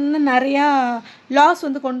 நெக்ஸ்ட்டு வந்து நிறையா லாஸ்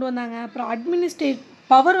வந்து கொண்டு வந்தாங்க. அப்புறம்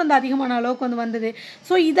பவர் வந்து அதிகமான அளவுக்கு வந்து வந்தது.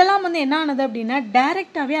 ஸோ இதெல்லாம் வந்து என்ன ஆனது அப்படின்னா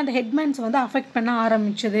டைரெக்டாகவே அந்த ஹெட்மேன்ஸ் வந்து அஃபெக்ட் பண்ண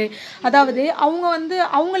ஆரம்பிச்சது. அதாவது அவங்க வந்து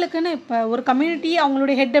அவங்களுக்குன்னு இப்போ ஒரு கம்யூனிட்டி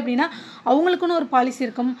அவங்களுடைய ஹெட் அப்படின்னா அவங்களுக்குன்னு ஒரு பாலிசி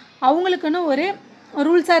இருக்கும், அவங்களுக்குன்னு ஒரு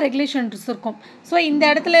ரூல்ஸ் ஆர் ரெகுலேஷன்ஸ் இருக்கும். ஸோ இந்த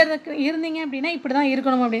இடத்துல இருந்தீங்க அப்படின்னா இப்படி தான்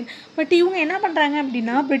இருக்கணும் அப்படின்னு. பட் இவங்க என்ன பண்ணுறாங்க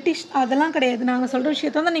அப்படின்னா பிரிட்டிஷ் அதெல்லாம் கிடையாது, நாங்கள் சொல்கிற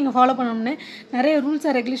விஷயத்த தான் நீங்கள் ஃபாலோ பண்ணணும்னு நிறைய ரூல்ஸ்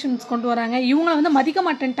ஆர் ரெகுலேஷன்ஸ் கொண்டு வராங்க. இவங்களை வந்து மதிக்க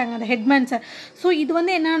மாட்டேன்ட்டாங்க அந்த ஹெட்மேன்ஸை. ஸோ இது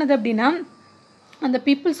வந்து என்ன ஆனது அப்படின்னா அந்த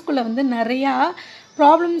பீப்புள்ஸ்குள்ளே வந்து நிறையா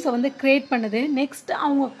ப்ராப்ளம்ஸை வந்து க்ரியேட் பண்ணுது. நெக்ஸ்ட்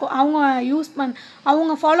அவங்க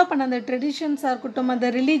அவங்க ஃபாலோ பண்ண அந்த ட்ரெடிஷன்ஸாக இருக்கட்டும், அந்த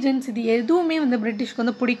ரிலீஜன்ஸ், இது எதுவுமே வந்து பிரிட்டிஷ்க்கு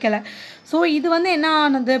வந்து பிடிக்கல. ஸோ இது வந்து என்ன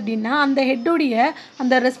ஆனது அப்படின்னா அந்த ஹெட்டுடைய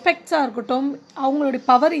அந்த ரெஸ்பெக்ட்ஸாக இருக்கட்டும், அவங்களுடைய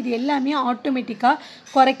பவர், இது எல்லாமே ஆட்டோமேட்டிக்காக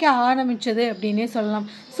குறைக்க ஆரம்பித்தது அப்படின்னே சொல்லலாம்.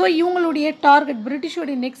 ஸோ இவங்களுடைய டார்கெட்,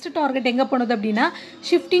 பிரிட்டிஷோடைய நெக்ஸ்ட் டார்கெட் எங்கே போனது அப்படின்னா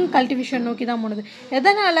ஷிஃப்டிங் கல்டிவேஷன் நோக்கி தான் போனது.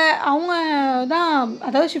 எதனால் அவங்க தான்,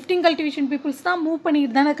 அதாவது ஷிஃப்டிங் கல்டிவேஷன் பீப்புள்ஸ் தான் மூவ்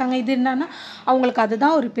பண்ணிட்டு தானே இருக்காங்க. இது என்னன்னா அவங்களுக்கு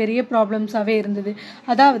அதுதான் ஒரு பெரிய ப்ராப்ளம்ஸாகவே இருந்தது.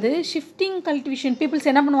 அதாவது ஷிஃப்டிங் கல்டிவேஷன் பீப்புள்ஸ்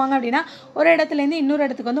என்ன பண்ணுவாங்க அப்படின்னா ஒரு இடத்துலேருந்து இன்னொரு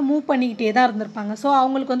இடத்துக்கு வந்து மூவ் பண்ணிக்கிட்டே தான் இருந்திருப்பாங்க. ஸோ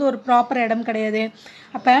அவங்களுக்கு வந்து ஒரு ப்ராப்பர் இடம் கிடையாது.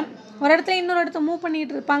 அப்போ ஒரு இடத்துல இன்னொரு இடத்த மூவ்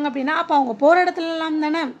பண்ணிகிட்டு இருப்பாங்க அப்படின்னா அப்போ அவங்க போகிற இடத்துலலாம்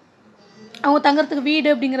தானே அவங்க தங்குறதுக்கு வீடு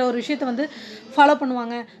அப்படிங்கிற ஒரு விஷயத்தை வந்து ஃபாலோ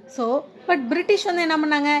பண்ணுவாங்க. ஸோ பட் பிரிட்டிஷ் வந்து என்ன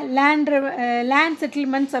பண்ணாங்க, லேண்ட்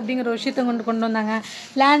செட்டில்மெண்ட்ஸ் அப்படிங்கிற ஒரு விஷயத்தை கொண்டு வந்தாங்க,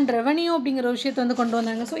 லேண்ட் ரெவன்யூ அப்படிங்கிற ஒரு விஷயத்தை வந்து கொண்டு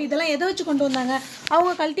வந்தாங்க. ஸோ இதெல்லாம் எதை வச்சு கொண்டு வந்தாங்க,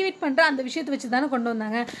 அவங்க கல்டிவேட் பண்ணுற அந்த விஷயத்தை வச்சு தானே கொண்டு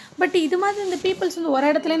வந்தாங்க. பட் இது மாதிரி இந்த பீப்புள்ஸ் வந்து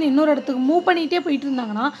ஒரு இடத்துலேருந்து இன்னொரு இடத்துக்கு மூவ் பண்ணிகிட்டே போயிட்டு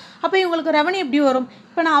இருந்தாங்கன்னா அப்போ இவங்களுக்கு ரெவன்யூ எப்படி வரும்?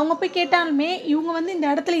 இப்போ நான் அவங்க போய் கேட்டாலுமே இவங்க வந்து இந்த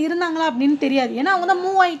இடத்துல இருந்தாங்களா அப்படின்னு தெரியாது, ஏன்னா அவங்க தான்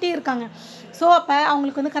மூவ் ஆகிட்டே இருக்காங்க. ஸோ அப்போ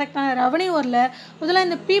அவங்களுக்கு வந்து கரெக்டான ரெவன்யூ வரல. முதல்ல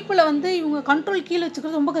இந்த பீப்புளை வந்து இவங்க கண்ட்ரோல் கீழே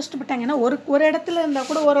வச்சுக்கிறது ரொம்ப கஷ்டப்பட்டாங்க. ஏன்னா ஒரு இடத்துல இருந்தால்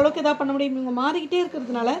கூட ஓரளவுக்கு எதாவது பண்ண முடியும், இவங்க மாறிக்கிட்டே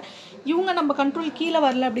இருக்கிறதுனால இவங்க நம்ம கண்ட்ரோல் கீழே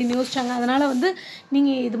வரல அப்படின்னு யோசிச்சாங்க. அதனால் வந்து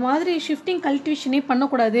நீங்கள் இது மாதிரி ஷிஃப்டிங் கல்டிவேஷனே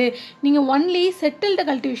பண்ணக்கூடாது, நீங்கள் ஒன்லி செட்டில்டு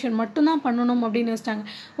கல்டிவேஷன் மட்டும்தான் பண்ணணும் அப்படின்னு யோசிச்சாங்க.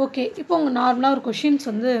 ஓகே, இப்போ உங்கள் நார்மலாக ஒரு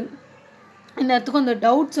கொஷின்ஸ் வந்து இந்த இடத்துக்கும் அந்த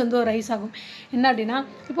டவுட்ஸ் வந்து ஒரு ரைஸ் ஆகும். என்ன அப்படின்னா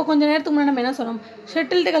இப்போ கொஞ்சம் நேரத்துக்கு முன்னாடி நம்ம என்ன சொன்னோம்,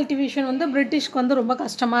 ஷெட்டில்டு கல்டிவேஷன் வந்து பிரிட்டிஷ்க்கு வந்து ரொம்ப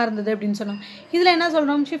கஷ்டமாக இருந்தது அப்படின்னு சொன்னோம். இதில் என்ன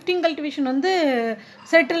சொல்கிறோம், ஷிஃப்டிங் கல்டிவேஷன் வந்து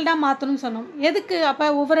செட்டில்டாக மாற்றணும்னு சொன்னோம். எதுக்கு அப்போ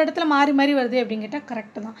ஒவ்வொரு இடத்துல மாறி மாறி வருது அப்படின்னு கேட்டால்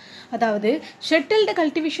கரெக்டு தான். அதாவது ஷெட்டில்டு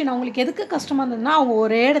கல்டிவேஷன் அவங்களுக்கு எதுக்கு கஷ்டமாக இருந்ததுன்னா அவங்க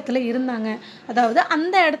ஒரே இடத்துல இருந்தாங்க, அதாவது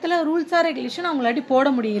அந்த இடத்துல ரூல்ஸ் ஆர் ரெகுலேஷன் அவங்களாட்டி போட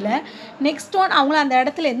முடியல. நெக்ஸ்ட் ஒன் அவங்கள அந்த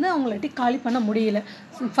இடத்துலேருந்து அவங்களாட்டி காலி பண்ண முடியல.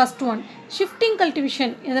 ஃபர்ஸ்ட் ஒன் ஷிஃப்டிங்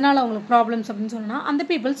கல்டிவேஷன் எதனால் அவங்களுக்கு ப்ராப்ளம்ஸ் அப்படின்னு சொன்னால் அந்த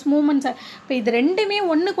பீப்புள்ஸ் மூமெண்ட்ஸை. இப்போ இது ரெண்டுமே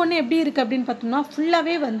ஒன்றுக்கு ஒன்று எப்படி இருக்குது அப்படின்னு பார்த்தோம்னா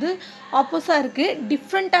ஃபுல்லாகவே வந்து ஆப்போஸாக இருக்குது,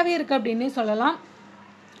 டிஃப்ரெண்ட்டாகவே இருக்குது அப்படின்னே சொல்லலாம்.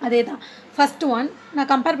 அதே தான் ஃபஸ்ட்டு ஒன் நான்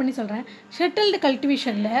கம்பேர் பண்ணி சொல்கிறேன். ஷெட்டில்டு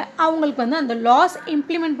கல்டிவேஷனில் அவங்களுக்கு வந்து அந்த லாஸ்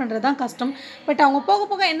இம்ப்ளிமெண்ட் பண்ணுறது தான் கஷ்டம். பட் அவங்க போக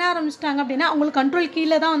போக என்ன ஆரம்பிச்சிட்டாங்க அப்படின்னா அவங்களுக்கு கண்ட்ரோல்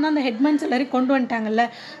கீழே தான் வந்து அந்த ஹெட்மேன்ஸ் எல்லாரையும் கொண்டு வந்துட்டாங்கல்ல.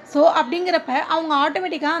 ஸோ அப்படிங்கிறப்ப அவங்க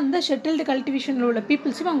ஆட்டோமேட்டிக்காக அந்த ஷெட்டில்டு கல்டிவேஷனில் உள்ள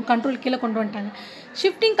பீப்புள்ஸும் அவங்க கண்ட்ரோல் கீழே கொண்டு வந்துட்டாங்க.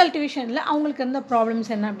 ஷிஃப்டிங் கல்டிவேஷனில் அவங்களுக்கு இருந்த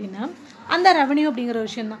ப்ராப்ளம்ஸ் என்ன அப்படின்னா அந்த ரெவன்யூ அப்படிங்கிற ஒரு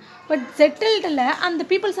விஷயம் தான். பட் செட்டில்டில் அந்த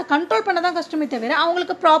பீப்புள்ஸை கண்ட்ரோல் பண்ண தான் கஷ்டமே தவிர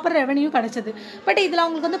அவங்களுக்கு ப்ராப்பர் ரெவன்யூ கிடைச்சது. பட் இதில்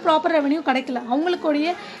அவங்களுக்கு வந்து ப்ராப்பர் ரெவன்யூ கிடைக்கல.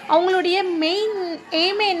 அவங்களுடைய மெயின்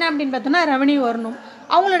எய்மே என்ன அப்படின்னு பார்த்தோன்னா ரெவன்யூ வரணும்,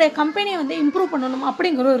 அவங்களுடைய கம்பெனியை வந்து இம்ப்ரூவ் பண்ணணும்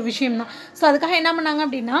அப்படிங்கிற ஒரு விஷயம் தான். ஸோ அதுக்காக என்ன பண்ணாங்க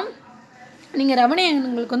அப்படின்னா நீங்கள் ரெவன்யூ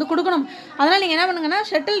உங்களுக்கு வந்து கொடுக்கணும், அதனால் நீங்கள் என்ன பண்ணுங்கன்னா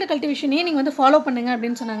ஷெட்டில்டு கல்டிவேஷனையே நீங்கள் வந்து ஃபாலோ பண்ணுங்கள்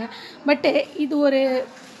அப்படின்னு சொன்னாங்க. பட்டு இது ஒரு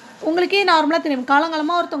உங்களுக்கே நார்மலாக தெரியும்,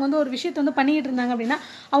 காலங்காலமாக ஒருத்தவங்க வந்து ஒரு விஷயத்தை வந்து பண்ணிக்கிட்டு இருந்தாங்க அப்படின்னா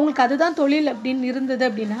அவங்களுக்கு அதுதான் தொழில் அப்படின்னு இருந்தது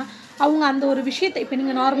அப்படின்னா அவங்க அந்த ஒரு விஷயத்தை இப்போ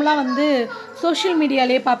நீங்கள் நார்மலாக வந்து சோஷியல்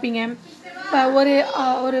மீடியாலேயே பார்ப்பீங்க. இப்போ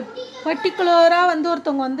ஒரு பர்டிகுலராக வந்து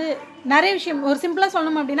ஒருத்தவங்க வந்து நிறைய விஷயம் ஒரு சிம்பிளாக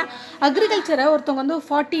சொல்லணும் அப்படின்னா அக்ரிகல்ச்சரை ஒருத்தவங்க வந்து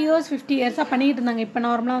 40 years 50 years பண்ணிக்கிட்டு இருந்தாங்க. இப்போ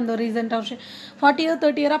நார்மலாக வந்து ஒரு ரீசெண்டாக விஷயம் 40 years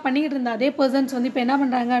 30 years பண்ணிக்கிட்டு இருந்த அதே பர்சன்ஸ் வந்து இப்போ என்ன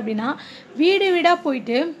பண்ணுறாங்க அப்படின்னா வீடு வீடாக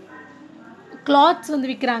போயிட்டு கிளாத்ஸ் வந்து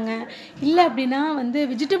விற்கிறாங்க, இல்லை அப்படின்னா வந்து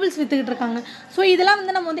வெஜிடபிள்ஸ் விற்றுக்கிட்டு இருக்காங்க. ஸோ இதெல்லாம்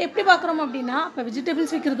வந்து நம்ம வந்து எப்படி பார்க்குறோம் அப்படின்னா இப்போ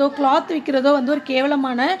வெஜிடபிள்ஸ் விற்கிறதோ கிளாத் விற்கிறதோ வந்து ஒரு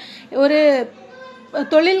கேவலமான ஒரு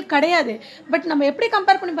தொழில் கிடையாது. பட் நம்ம எப்படி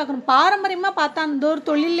கம்பேர் பண்ணி பார்க்கணும், பாரம்பரியமாக பார்த்தா அந்த ஒரு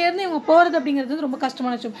தொழிலேருந்து இவங்க போகிறது அப்படிங்கிறது ரொம்ப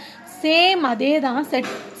கஷ்டமான விஷயம். சேம் அதே தான்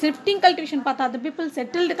ஷிஃப்டிங் கல்டிவேஷன் பார்த்தா அந்த பீப்புள்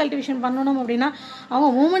செட்டில்டு கல்டிவேஷன் பண்ணணும் அப்படின்னா அவங்க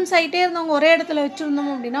மூமெண்ட்ஸ் ஆகிட்டே இருந்தவங்க ஒரே இடத்துல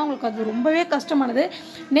வச்சுருந்தோம் அப்படின்னா அவங்களுக்கு அது ரொம்பவே கஷ்டமானது.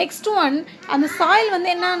 நெக்ஸ்ட் ஒன் அந்த சாயில் வந்து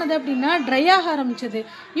என்ன ஆனது அப்படின்னா ட்ரை ஆக ஆரம்பிச்சது.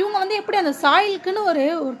 இவங்க வந்து எப்படி அந்த சாயிலுக்குன்னு ஒரு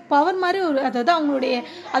பவர் மாதிரி ஒரு அதாவது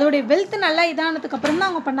அதோடைய வெல்த் நல்லா இதானதுக்கப்புறம் தான்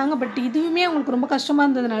அவங்க பண்ணாங்க. பட் இதுவுமே அவங்களுக்கு ரொம்ப கஷ்டமாக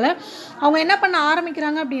இருந்ததுனால அவங்க என்ன பண்ண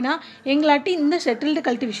ஆரம்பிக்கிறாங்க அப்படின்னா எங்களாட்டி இந்த செட்டில்டு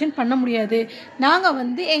கல்டிவேஷன் பண்ண முடியாது, நாங்கள்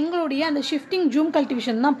வந்து எங்களுடைய அந்த ஷிஃப்டிங் ஜூம்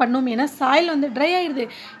கல்டிவேஷன் தான் பண்ணோம், ஏன்னா சாயில் வந்து ட்ரை ஆகிடுது,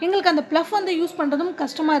 எங்களுக்கு அந்த ப்ளஃப் வந்து யூஸ் பண்ணுறதும்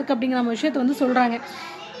கஷ்டமாக இருக்குது அப்படிங்கிற நம்ம விஷயத்தை வந்து சொல்கிறாங்க.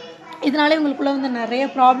 இதனால இவங்களுக்குள்ளே வந்து நிறைய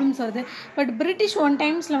ப்ராப்ளம்ஸ் வருது. பட் பிரிட்டிஷ் ஒன்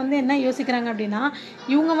டைம்ஸில் வந்து என்ன யோசிக்கிறாங்க அப்படின்னா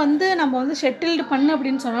இவங்க வந்து நம்ம வந்து ஷெட்டில்டு பண்ணு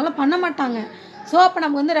அப்படின்னு சொன்னாலும் பண்ண மாட்டாங்க. ஸோ அப்போ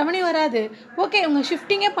நமக்கு வந்து ரெவன்யூ வராது. ஓகே இவங்க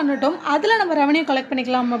ஷிஃப்டிங்கே பண்ணட்டும், அதில் நம்ம ரெவன்யூ கலெக்ட்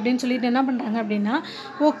பண்ணிக்கலாம் அப்படின்னு சொல்லிட்டு என்ன பண்ணுறாங்க அப்படின்னா,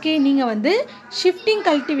 ஓகே நீங்கள் வந்து ஷிஃப்டிங்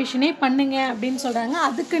கல்டிவேஷனே பண்ணுங்க அப்படின்னு சொல்கிறாங்க.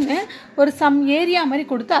 அதுக்குன்னு ஒரு சம் ஏரியா மாதிரி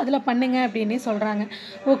கொடுத்து அதில் பண்ணுங்க அப்படின்னே சொல்கிறாங்க.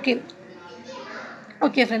 ஓகே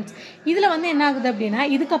ஓகே ஃப்ரெண்ட்ஸ், இதில் வந்து என்ன ஆகுது அப்படின்னா,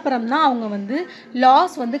 இதுக்கப்புறம் தான் அவங்க வந்து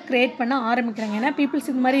லாஸ் வந்து க்ரியேட் பண்ண ஆரம்பிக்கிறாங்க. ஏன்னா பீப்புள்ஸ்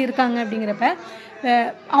இது மாதிரி இருக்காங்க அப்படிங்கிறப்ப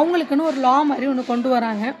அவங்களுக்குன்னு ஒரு லா மாதிரி ஒன்று கொண்டு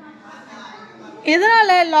வராங்க.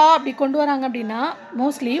 எதனால் லா அப்படி கொண்டு வராங்க அப்படின்னா,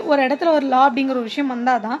 மோஸ்ட்லி ஒரு இடத்துல ஒரு லா அப்படிங்கிற ஒரு விஷயம்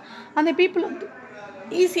வந்தால் தான் அந்த பீப்புள் வந்து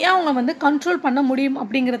ஈஸியாக அவங்க வந்து கண்ட்ரோல் பண்ண முடியும்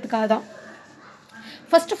அப்படிங்கிறதுக்காக தான்.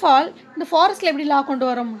 ஃபர்ஸ்ட் ஆஃப் ஆல் இந்த ஃபாரஸ்ட்டில் எப்படி லா கொண்டு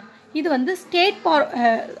வர முடியும், இது வந்து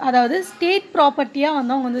அதாவது ஸ்டேட் ப்ராப்பர்ட்டியாக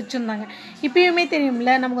வந்து அவங்க வந்து வச்சுருந்தாங்க. இப்போயுமே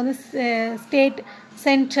தெரியும்ல நமக்கு வந்து ஸ்டேட்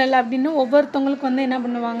சென்ட்ரல் அப்படின்னு ஒவ்வொருத்தவங்களுக்கு வந்து என்ன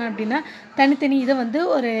பண்ணுவாங்க அப்படின்னா தனித்தனி இதை வந்து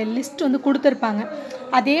ஒரு லிஸ்ட் வந்து கொடுத்துருப்பாங்க.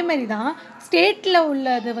 அதே மாதிரி தான் ஸ்டேட்டில்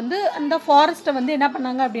உள்ளது வந்து அந்த ஃபாரஸ்ட்டை வந்து என்ன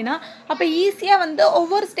பண்ணாங்க அப்படின்னா, அப்போ ஈஸியாக வந்து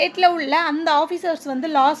ஒவ்வொரு ஸ்டேட்டில் உள்ள அந்த ஆஃபீஸர்ஸ் வந்து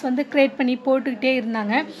லாஸ் வந்து க்ரியேட் பண்ணி போட்டுக்கிட்டே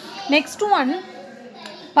இருந்தாங்க. நெக்ஸ்ட் ஒன்,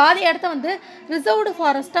 பாதி இடத்த வந்து ரிசர்வ்டு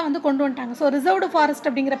ஃபாரஸ்ட்டாக வந்து கொண்டு வந்துட்டாங்க. ஸோ ரிசர்வ்டு ஃபாரஸ்ட்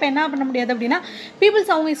அப்படிங்கிறப்ப என்ன பண்ண முடியாது அப்படின்னா,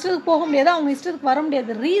 பீப்புள்ஸ் அவங்க இஷ்டத்துக்கு போக முடியாது, அவங்க இஷ்டத்துக்கு வர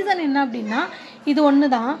முடியாது. ரீசன் என்ன அப்படின்னா இது ஒன்று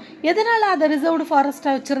தான். எதனால் அதை ரிசர்வ்டு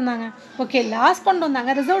ஃபாரஸ்ட்டாக வச்சுருந்தாங்க? ஓகே லாஸ்ட் கொண்டு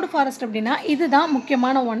வந்தாங்க ரிசர்வ்டு ஃபாரஸ்ட் அப்படின்னா இதுதான்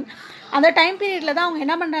முக்கியமான ஒன். அந்த டைம் பீரியடில் தான் அவங்க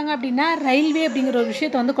என்ன பண்ணுறாங்க அப்படின்னா ரயில்வே அப்படிங்கிற ஒரு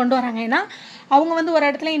விஷயத்தை வந்து கொண்டு வராங்க. ஏன்னா அவங்க வந்து ஒரு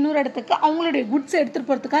இடத்துல இன்னொரு இடத்துக்கு அவங்களுடைய குட்ஸ் எடுத்துகிட்டு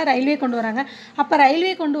போகிறதுக்காக ரயில்வே கொண்டு வராங்க. அப்போ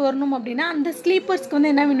ரயில்வே கொண்டு வரணும் அப்படின்னா அந்த ஸ்லீப்பர்ஸ்க்கு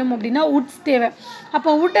வந்து என்ன வேணும் அப்படின்னா வுட்ஸ் தேவை. அப்போ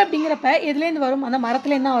வுட் அப்படிங்கிறப்ப எதுலேருந்து வரும், அந்த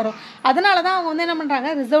மரத்துலேருந்து தான் வரும். அதனால தான் அவங்க வந்து என்ன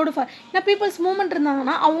பண்ணுறாங்க ரிசர்வ்டு ஏன்னா பீப்புள்ஸ் மூவ்மெண்ட்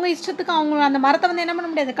இருந்தாங்கன்னா அவங்க இஷ்டத்துக்கு அவங்க அந்த மரத்தை வந்து என்ன பண்ண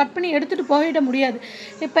முடியாது, கட் பண்ணி எடுத்துகிட்டு போயிட முடியாது.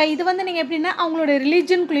 இப்போ இது வந்து நீங்கள் எப்படின்னா அவங்களோட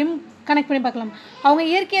ரிலீஜனுக்குள்ளேயும் கனெக்ட் பண்ணி பார்க்கலாம். அவங்க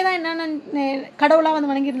இயற்கையை தான் என்னென்ன கடவுளாக வந்து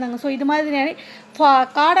வணங்கியிருந்தாங்க. ஸோ இது மாதிரி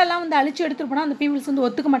காடெல்லாம் வந்து அழிச்சு எடுத்துகிட்டு போனால் அந்த பீப்புள்ஸ் வந்து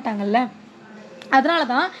ஒத்துக்க மாட்டாங்கல்ல. அதனால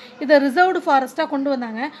தான் இதை ரிசர்வ்டு ஃபாரஸ்ட்டாக கொண்டு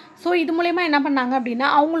வந்தாங்க. ஸோ இது மூலயமா என்ன பண்ணாங்க அப்படின்னா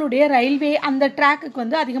அவங்களுடைய ரயில்வே அந்த ட்ராக்குக்கு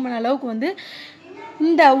வந்து அதிகமான அளவுக்கு வந்து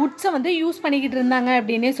இந்த வுட்ஸை வந்து யூஸ் பண்ணிக்கிட்டு இருந்தாங்க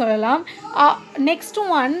அப்படின்னே சொல்லலாம். நெக்ஸ்ட்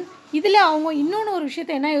ஒன், இதில் அவங்க இன்னொன்று ஒரு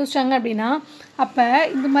விஷயத்தை என்ன யோசிச்சாங்க அப்படின்னா, அப்போ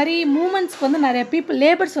இந்த மாதிரி மூமெண்ட்ஸ்க்கு வந்து நிறைய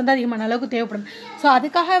லேபர்ஸ் வந்து அதிகமான அளவுக்கு தேவைப்படும். ஸோ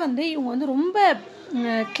அதுக்காக வந்து இவங்க வந்து ரொம்ப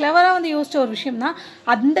கிளவராக வந்து யோசித்த ஒரு விஷயம் தான்.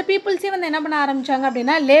 அந்த பீப்புள்ஸே வந்து என்ன பண்ண ஆரம்பித்தாங்க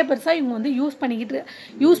அப்படின்னா லேபர்ஸாக இவங்க வந்து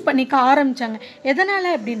யூஸ் பண்ணிக்க ஆரம்பித்தாங்க. எதனால்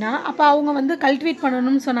அப்படின்னா அப்போ அவங்க வந்து கல்டிவேட்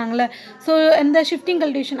பண்ணணும்னு சொன்னாங்களே. ஸோ இந்த ஷிஃப்டிங்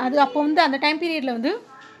கல்டிவேஷன் அது அப்போ வந்து அந்த டைம் பீரியடில் வந்து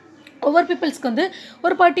ஒவ்வொரு பீப்புள்ஸ்க்கு வந்து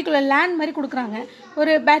ஒரு பர்டிகுலர் லேண்ட் மாதிரி கொடுக்குறாங்க.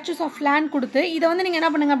 ஒரு பேட்சஸ் ஆஃப் லேண்ட் கொடுத்து இதை வந்து நீங்கள் என்ன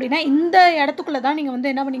பண்ணுங்க அப்படின்னா இந்த இடத்துக்குள்ளே தான் நீங்கள் வந்து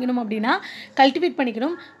என்ன பண்ணிக்கணும் அப்படின்னா கல்டிவேட்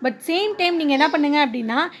பண்ணிக்கணும். பட் சேம் டைம் நீங்கள் என்ன பண்ணுங்க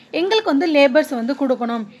அப்படின்னா எங்களுக்கு வந்து லேபர்ஸ் வந்து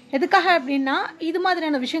கொடுக்கணும். எதுக்காக அப்படின்னா இது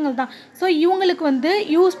மாதிரியான விஷயங்கள் தான். ஸோ இவங்களுக்கு வந்து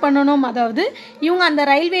யூஸ் பண்ணணும், அதாவது இவங்க அந்த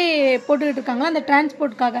ரயில்வே போட்டுக்கிட்டு இருக்காங்க அந்த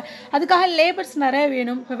டிரான்ஸ்போர்ட்டுக்காக, அதுக்காக லேபர்ஸ் நிறைய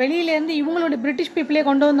வேணும். இப்போ வெளியிலேருந்து இவங்களோட பிரிட்டிஷ் பீப்புளே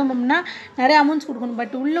கொண்டு வந்தோம்னா நிறைய அமௌண்ட்ஸ் கொடுக்கணும்.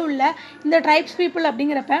 பட் உள்ள இந்த ட்ரைப்ஸ் பீப்புள்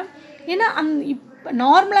அப்படிங்கிறப்ப ஏன்னா இப்போ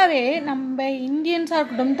நார்மலாகவே நம்ம இந்தியன்ஸாக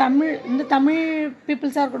இருக்கட்டும், தமிழ்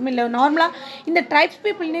பீப்புள்ஸாக இருக்கட்டும், இல்லை நார்மலாக இந்த ட்ரைப்ஸ்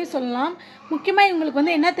பீப்புள்னே சொல்லலாம். முக்கியமாக இவங்களுக்கு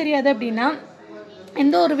வந்து என்ன தெரியாது அப்படின்னா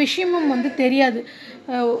எந்த ஒரு விஷயமும் வந்து தெரியாது.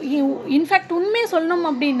 இன்ஃபேக்ட் உண்மையை சொல்லணும்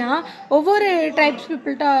அப்படின்னா ஒவ்வொரு ட்ரைப்ஸ்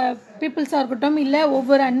பீப்புள்ஸாக இருக்கட்டும், இல்லை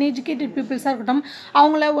ஒவ்வொரு அன்எஜுகேட்டட் பீப்புள்ஸாக இருக்கட்டும்,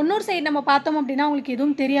 அவங்கள இன்னொரு சைடு நம்ம பார்த்தோம் அப்படின்னா அவங்களுக்கு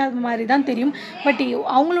எதுவும் தெரியாத மாதிரி தான் தெரியும். பட்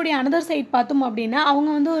அவங்களுடைய அனதர் சைடு பார்த்தோம் அப்படின்னா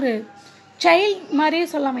அவங்க வந்து ஒரு சைல்ட் மாதிரியே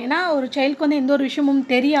சொல்லலாம். ஏன்னா ஒரு சைல்டுக்கு வந்து எந்த ஒரு விஷயமும்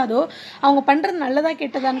தெரியாதோ, அவங்க பண்ணுறது நல்லதாக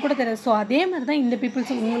கெட்டதான்னு கூட தெரியாது. ஸோ அதே மாதிரி தான் இந்த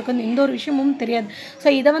பீப்புள்ஸ் உங்களுக்கு வந்து எந்த ஒரு விஷயமும் தெரியாது. ஸோ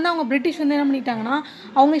இதை வந்து அவங்க பிரிட்டிஷ் வந்து என்ன பண்ணிட்டாங்கன்னா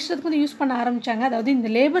அவங்க இஷ்டத்துக்கு வந்து யூஸ் பண்ண ஆரம்பித்தாங்க. அதாவது இந்த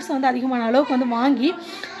லேபர்ஸ் வந்து அதிகமான அளவுக்கு வந்து வாங்கி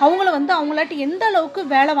அவங்கள வந்து அவங்களாட்டி எந்த அளவுக்கு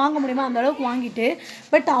வேலை வாங்க முடியுமோ அந்த அளவுக்கு வாங்கிட்டு,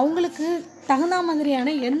 பட் அவங்களுக்கு தகுந்த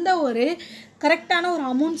மாதிரியான எந்த ஒரு கரெக்டான ஒரு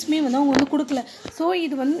அமௌண்ட்ஸுமே வந்து அவங்க வந்து கொடுக்கல. ஸோ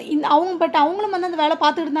இது வந்து அவங்களும் வந்து அந்த வேலை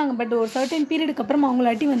பார்த்துட்டு இருந்தாங்க. பட் ஒரு சர்டன் பீரியடுக்கு அப்புறம்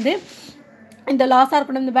அவங்களாட்டி வந்து இந்த லாஸாக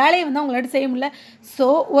இருக்கணும், இந்த வேலையை வந்து அவங்களாட்ட செய்ய முடியல. ஸோ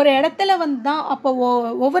ஒரு இடத்துல வந்து தான் அப்போ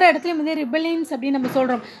ஒவ்வொரு இடத்துலையும் வந்து ரிபெலியன்ஸ் அப்படின்னு நம்ம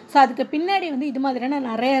சொல்கிறோம். ஸோ அதுக்கு பின்னாடி வந்து இது மாதிரியான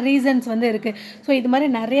நிறைய ரீசன்ஸ் வந்து இருக்குது. ஸோ இது மாதிரி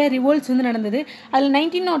நிறைய ரிவோல்ட்ஸ் வந்து நடந்தது. அதில்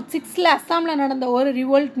 1906 அஸ்ஸாமில் நடந்த ஒரு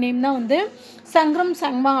ரிவோல்ட் நேம் தான் வந்து சங்ரம்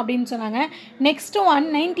சங்மா அப்படின்னு சொன்னாங்க. நெக்ஸ்ட் ஒன்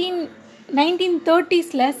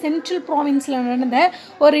 1930s சென்ட்ரல் ப்ராவின்ஸில் நடந்த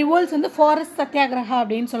ஒரு ரிவோல்ட்ஸ் வந்து ஃபாரஸ்ட் சத்தியாகிரகா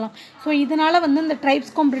அப்படின்னு சொல்லலாம். ஸோ இதனால் வந்து இந்த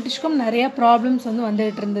ட்ரைப்ஸ்க்கும் பிரிட்டிஷ்க்கும் நிறைய ப்ராப்ளம்ஸ் வந்து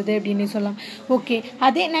வந்துகிட்டு இருந்தது அப்படின்னு சொல்லலாம். ஓகே,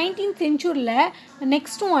 அதே 19th centuryல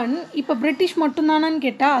நெக்ஸ்ட் ஒன் இப்போ பிரிட்டிஷ் மட்டும்தானான்னு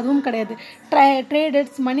கேட்டால் அதுவும் கிடையாது.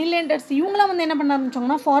 ட்ரேடர்ஸ், மணி லேண்டர்ஸ் இவங்களாம் வந்து என்ன பண்ண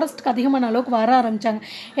ஆரம்பித்தாங்கன்னா ஃபாரஸ்ட்டுக்கு அதிகமான அளவுக்கு வர ஆரம்பித்தாங்க.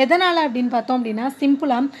 எதனால் அப்படின்னு பார்த்தோம் அப்படின்னா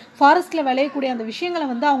சிம்பிளாக ஃபாரஸ்ட்டில் விளையக்கூடிய அந்த விஷயங்களை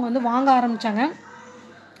வந்து அவங்க வந்து வாங்க ஆரம்பித்தாங்க.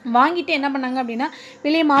 வாங்கிட்டு என்ன பண்ணாங்க அப்படின்னா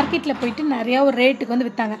வெளியே மார்க்கெட்டில் போயிட்டு நிறையா ஒரு ரேட்டுக்கு வந்து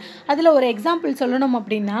விற்றாங்க. அதில் ஒரு எக்ஸாம்பிள் சொல்லணும்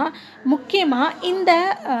அப்படின்னா முக்கியமாக இந்த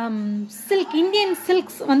இந்தியன்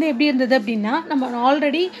சில்க்ஸ் வந்து எப்படி இருந்தது அப்படின்னா நம்ம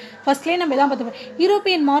ஆல்ரெடி ஃபஸ்ட்லேயே நம்ம எல்லாம் பார்த்தோம்.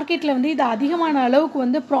 யூரோப்பியன் மார்க்கெட்டில் வந்து இது அதிகமான அளவுக்கு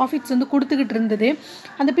வந்து ப்ராஃபிட்ஸ் வந்து கொடுத்துக்கிட்டு இருந்தது.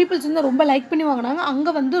 அந்த பீப்புள்ஸ் வந்து ரொம்ப லைக் பண்ணி வாங்கினாங்க.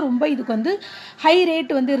 அங்கே வந்து ரொம்ப இதுக்கு வந்து ஹை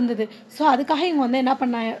ரேட் வந்து இருந்தது. ஸோ அதுக்காக இவங்க வந்து என்ன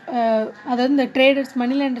பண்ணாங்க, அதாவது இந்த ட்ரேடர்ஸ்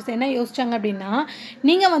மணி லேண்டர்ஸ் என்ன யோசிச்சாங்க அப்படின்னா,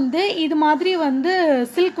 நீங்கள் வந்து இது மாதிரி வந்து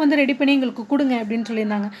சில்க் வந்து ரெடி பண்ணி எங்களுக்கு கொடுங்க அப்படின்னு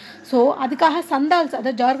சொல்லியிருந்தாங்க. ஸோ அதுக்காக சந்தால்ஸ்,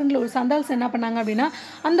 அதாவது ஜார்க்கண்டில் ஒரு சந்தால்ஸ் என்ன பண்ணாங்க அப்படின்னா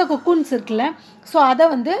அந்த கொக்கூன்ஸ் இருக்குல்ல, ஸோ அதை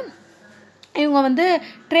வந்து இவங்க வந்து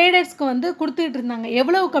ட்ரேடர்ஸ்க்கு வந்து கொடுத்துக்கிட்டு இருந்தாங்க.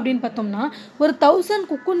 எவ்வளவுக்கு அப்படின்னு பார்த்தோம்னா ஒரு 1000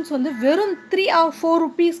 குக்கூன்ஸ் வந்து வெறும் 3 or 4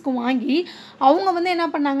 rupeesக்கு வாங்கி அவங்க வந்து என்ன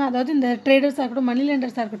பண்ணாங்க, அதாவது இந்த ட்ரேடர்ஸாக இருக்கட்டும் மணி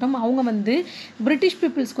லேண்டர்ஸாக இருக்கட்டும் அவங்க வந்து பிரிட்டிஷ்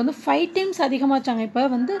பீப்புள்ஸ்க்கு வந்து 5 times அதிகமாச்சாங்க. இப்போ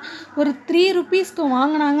வந்து ஒரு 3 rupeesக்கு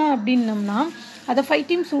வாங்கினாங்க அப்படின்னம்னா அதை 5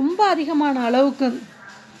 times ரொம்ப அதிகமான அளவுக்கு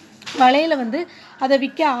வலையில் வந்து அதை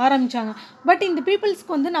விற்க ஆரம்பித்தாங்க. பட் இந்த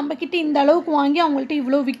பீப்புள்ஸ்க்கு வந்து நம்மக்கிட்ட இந்த அளவுக்கு வாங்கி அவங்கள்ட்ட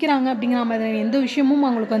இவ்வளோ விற்கிறாங்க அப்படிங்கிற மாதிரி எந்த விஷயமும்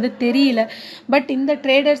அவங்களுக்கு வந்து தெரியல. பட் இந்த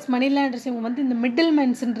ட்ரேடர்ஸ் மணி லேண்டர்ஸ் இவங்க வந்து இந்த மிடில்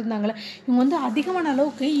மேன்ஸ்ன்னு இருந்தாங்களே, இவங்க வந்து அதிகமான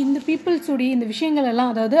அளவுக்கு இந்த பீப்புள்ஸுடைய இந்த விஷயங்கள்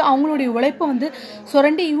எல்லாம், அதாவது அவங்களுடைய உழைப்பை வந்து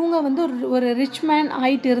சுரண்டி இவங்க வந்து ஒரு ரிச் மேன்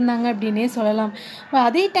ஆகிட்டு இருந்தாங்க அப்படின்னே சொல்லலாம்.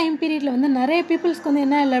 அதே டைம் பீரியடில் வந்து நிறைய பீப்புள்ஸ்க்கு வந்து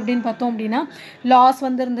என்ன இல்லை அப்படின்னு பார்த்தோம் அப்படின்னா லாஸ்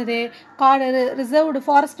வந்து இருந்தது. காடு ரிசர்வ்டு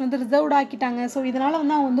ஃபாரஸ்ட் வந்து ரிசர்வ்டு ஆக்கிட்டாங்க. ஸோ இதனால்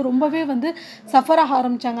வந்து அவங்க வந்து ரொம்பவே வந்து சஃபராக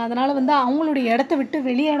ஆரம்பித்தாங்க. அதனால் வந்து அவங்களுடைய இடத்த விட்டு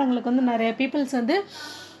வெளி இடங்களுக்கு வந்து நிறைய பீப்புள்ஸ் வந்து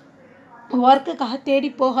ஒர்க்குக்காக தேடி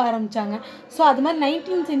போக ஆரம்பித்தாங்க. ஸோ அது மாதிரி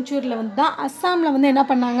 19th century வந்து தான் அஸ்ஸாமில் வந்து என்ன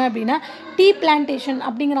பண்ணாங்க அப்படின்னா டீ பிளான்டேஷன்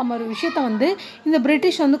அப்படிங்கிற மாதிரி விஷயத்த வந்து இந்த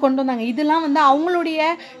பிரிட்டிஷ் வந்து கொண்டு வந்தாங்க. இதெல்லாம் வந்து அவங்களுடைய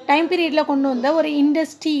டைம் பீரியடில் கொண்டு வந்த ஒரு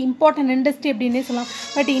இண்டஸ்ட்ரி, இம்பார்ட்டன்ட் இண்டஸ்ட்ரி அப்படின்னே சொல்லலாம்.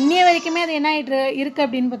 பட் இன்னைய வரைக்குமே அது என்ன ஆகிட்டு இருக்குது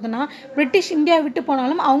அப்படின்னு பார்த்தோன்னா பிரிட்டிஷ் இந்தியா விட்டு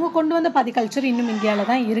போனாலும் அவங்க கொண்டு வந்த பாதி கல்ச்சர் இன்னும் இந்தியாவில்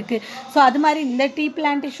தான் இருக்குது. ஸோ அது மாதிரி இந்த டீ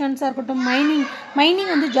பிளான்டேஷன்ஸாக இருக்கட்டும்,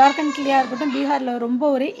 மைனிங் வந்து ஜார்க்கண்ட்லேயா இருக்கட்டும் பீகாரில் ரொம்ப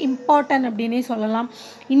ஒரு இம்பார்ட்டன்ட் அப்படின்னே சொல்லலாம்.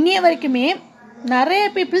 இன்னைய வரைக்குமே நிறைய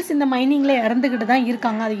பீப்புள்ஸ் இந்த மைனிங்கில் இறந்துக்கிட்டு தான்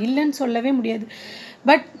இருக்காங்க. அது இல்லைன்னு சொல்லவே முடியாது.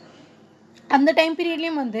 பட் அந்த டைம்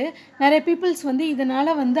பீரியட்லேயும் வந்து நிறைய பீப்புள்ஸ் வந்து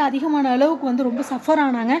இதனால் வந்து அதிகமான அளவுக்கு வந்து ரொம்ப சஃபர்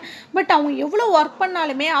ஆனாங்க. பட் அவங்க எவ்வளோ ஒர்க்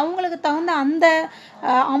பண்ணாலுமே அவங்களுக்கு தகுந்த அந்த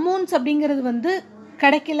அமௌண்ட்ஸ் அப்படிங்கிறது வந்து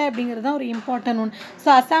கிடைக்கல அப்படிங்கிறது தான் ஒரு இம்பார்ட்டன்ட் ஒன்று. ஸோ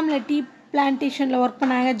அஸ்ஸாமில் டீ பிளான்டேஷனில் ஒர்க்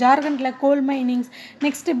பண்ணாங்க, ஜார்க்கண்டில் கோல் மைனிங்ஸ்,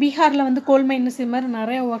 நெக்ஸ்ட்டு பீகாரில் வந்து கோல் மைனஸ், இது மாதிரி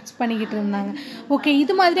நிறைய ஒர்க்ஸ் பண்ணிக்கிட்டு இருந்தாங்க. ஓகே,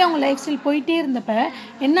 இது மாதிரி அவங்க லைஃப் ஸ்டைல் போயிட்டே இருந்தப்போ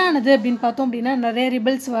என்ன ஆனது அப்படின்னு பார்த்தோம் அப்படின்னா நிறைய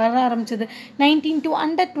ரிபல்ஸ் வர ஆரம்பிச்சது 19 to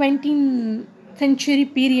under 20th century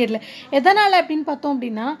பீரியடில். எதனால் அப்படின்னு பார்த்தோம்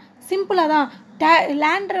அப்படின்னா சிம்பிளாக தான்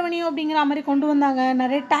லேண்ட் ரெவன்யூ அப்படிங்கிற மாதிரி கொண்டு வந்தாங்க,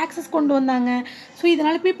 நிறைய டேக்ஸஸ் கொண்டு வந்தாங்க. ஸோ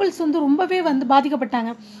இதனால் பீப்புள்ஸ் வந்து ரொம்பவே வந்து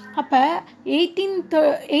பாதிக்கப்பட்டாங்க. அப்போ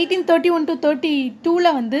 1831 to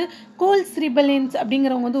 32 வந்து கோல்ஸ் ரிபலியன்ஸ்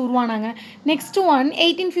அப்படிங்கிறவங்க வந்து உருவானாங்க. நெக்ஸ்ட் ஒன்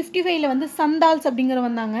 1855 வந்து சந்தால்ஸ் அப்படிங்கிற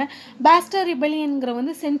வந்தாங்க. பாஸ்டர் ரிபலியன்கிற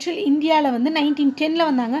வந்து சென்ட்ரல் இந்தியாவில் வந்து 1910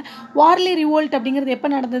 வந்தாங்க. வார்லி ரிவோல்ட் அப்படிங்கிறது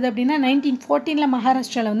எப்போ நடந்தது அப்படின்னா 1914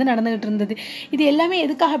 மகாராஷ்டிராவில் வந்து நடந்துகிட்டு இருந்தது. இது எல்லாமே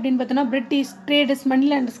எதுக்காக அப்படின்னு பார்த்தோன்னா பிரிட்டிஷ் ட்ரேடர்ஸ் மணி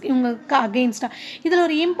லேண்டர்ஸ் இவங்களுக்கு அகெயின்ஸ்டாக. இதில்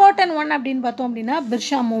ஒரு இம்பார்ட்டன்ட் ஒன் அப்படின்னு பார்த்தோம் அப்படின்னா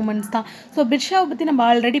பிர்ஷா மூமெண்ட்ஸ் தான். ஸோ பிர்ஷாவை பற்றி நம்ம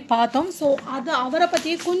ஆல்ரெடி பார்த்தோம். ஸோ அது அவரை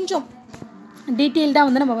பற்றியே கொஞ்சம் டீட்டெயில்டாக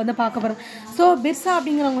வந்து நம்ம வந்து பார்க்க போகிறோம். ஸோ பிர்சா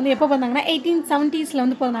அப்படிங்கிறவங்க வந்து எப்போ பிறந்தாங்கன்னா 1870s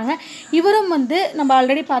வந்து பிறந்தாங்க. இவரும் வந்து நம்ம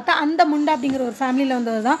ஆல்ரெடி பார்த்தா அந்த முண்டா அப்படிங்கிற ஒரு ஃபேமிலியில்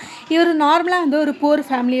வந்தவர் தான். இவர் நார்மலாக வந்து ஒரு புவர்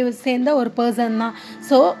ஃபேமிலியை சேர்ந்த ஒரு பர்சன் தான்.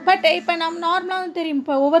 ஸோ பட் இப்போ நம்ம நார்மலாக வந்து தெரியும்,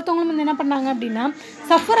 இப்போ ஒவ்வொருத்தவங்களும் வந்து என்ன பண்ணாங்க அப்படின்னா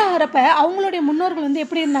சஃபர் ஆகிறப்ப அவங்களுடைய முன்னோர்கள் வந்து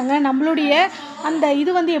எப்படி இருந்தாங்க, நம்மளுடைய அந்த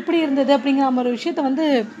இது வந்து எப்படி இருந்தது அப்படிங்கிற ஒரு விஷயத்தை வந்து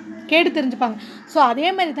கேட்டு தெரிஞ்சுப்பாங்க. ஸோ அதே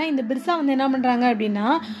மாதிரி தான் இந்த பிர்சா வந்து என்ன பண்ணுறாங்க அப்படின்னா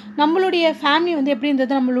நம்மளுடைய ஃபேமிலி வந்து எப்படி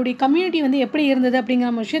இருந்தது, நம்மளுடைய கம்யூனிட்டி வந்து எப்படி இருந்தது அப்படிங்கிற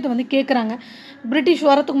விஷயத்தை வந்து கேட்குறாங்க. பிரிட்டிஷ்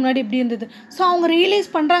வரத்துக்கு முன்னாடி எப்படி இருந்தது. ஸோ அவங்க ரியலைஸ்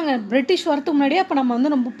பண்ணுறாங்க பிரிட்டிஷ் வரத்துக்கு முன்னாடியே அப்போ நம்ம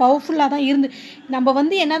வந்து ரொம்ப பவர்ஃபுல்லாக தான் நம்ம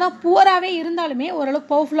வந்து என்ன தான் புவராகவே இருந்தாலுமே ஓரளவுக்கு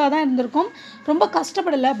பவர்ஃபுல்லாக தான் இருந்திருக்கும், ரொம்ப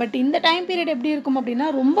கஷ்டப்படலை. பட் இந்த டைம் பீரியட் எப்படி இருக்கும் அப்படின்னா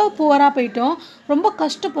ரொம்ப புவராக போயிட்டோம், ரொம்ப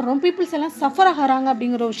கஷ்டப்படுறோம், பீப்புள்ஸ் எல்லாம் சஃபர் ஆகிறாங்க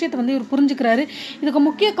அப்படிங்கிற விஷயத்தை வந்து இவர் புரிஞ்சுக்கிறாரு. இதுக்கு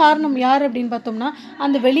முக்கிய காரணம் யார் அப்படின்னு பார்த்தோம்னா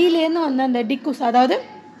அந்த வெளியிலேருந்து வந்த அந்த டிக்குஸ், அதாவது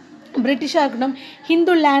பிரிட்டிஷாக இருக்கட்டும்,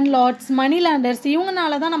 ஹிந்து லேண்ட்லார்ட்ஸ், மணி லேண்டர்ஸ்,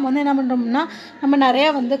 இவங்கனால தான் நம்ம வந்து என்ன பண்ணுறோம்னா நம்ம நிறையா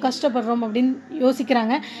வந்து கஷ்டப்படுறோம் அப்படின்னு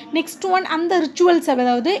யோசிக்கிறாங்க. நெக்ஸ்ட் ஒன் அந்த ரிச்சுவல்ஸ்,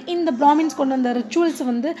 அதாவது இந்த பிராமின்ஸ் கொண்டு வந்த ரிச்சுவல்ஸ்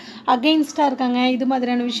வந்து அகெயின்ஸ்டாக இருக்காங்க. இது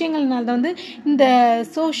மாதிரியான விஷயங்கள்னால தான் வந்து இந்த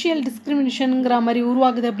சோஷியல் டிஸ்கிரிமினேஷனுங்கிற மாதிரி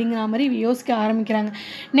உருவாகுது அப்படிங்கிற மாதிரி யோசிக்க ஆரம்பிக்கிறாங்க.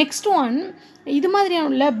 நெக்ஸ்ட் ஒன் இது மாதிரியான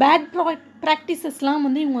உள்ள பேட் ப்ராக்டிசஸ்லாம்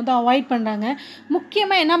வந்து இவங்க வந்து அவாய்ட் பண்ணுறாங்க.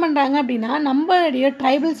 முக்கியமாக என்ன பண்ணுறாங்க அப்படின்னா நம்மளுடைய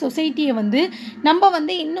ட்ரைபல் சொசைட்டியை வந்து நம்ம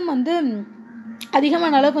வந்து இன்னும் வந்து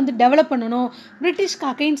அதிகமான அளவுக்கு வந்து டெவலப் பண்ணணும், பிரிட்டிஷ்க்கு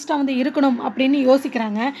அகெயின்ஸ்டாக வந்து இருக்கணும் அப்படின்னு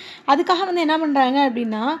யோசிக்கிறாங்க. அதுக்காக வந்து என்ன பண்ணுறாங்க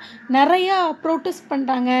அப்படின்னா நிறையா ப்ரோட்டஸ்ட்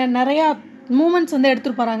பண்ணுறாங்க, நிறையா மூமெண்ட்ஸ் வந்து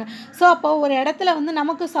எடுத்துகிட்டு போகிறாங்க. ஸோ அப்போ ஒரு இடத்துல வந்து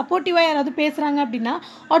நமக்கு சப்போர்ட்டிவாக யாராவது பேசுகிறாங்க அப்படின்னா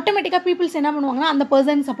ஆட்டோமேட்டிக்காக பீப்புள்ஸ் என்ன பண்ணுவாங்கன்னா அந்த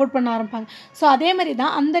பர்சன் சப்போர்ட் பண்ண ஆரம்பிப்பாங்க. ஸோ அதே மாதிரி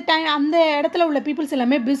தான் அந்த இடத்துல உள்ள பீப்புள்ஸ்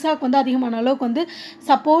எல்லாமே பிர்சாவுக்கு வந்து அதிகமான அளவுக்கு வந்து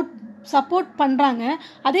சப்போர்ட் பண்ணுறாங்க.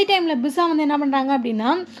 அதே டைமில் பிர்சா வந்து என்ன பண்ணுறாங்க அப்படின்னா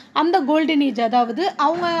அந்த கோல்டன் ஏஜ், அதாவது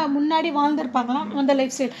அவங்க முன்னாடி வாழ்ந்துருப்பாங்களாம் அந்த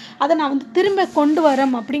லைஃப் ஸ்டைல், அதை நான் வந்து திரும்ப கொண்டு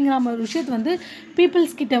வரேன் அப்படிங்கிற ஒரு விஷயத்தை வந்து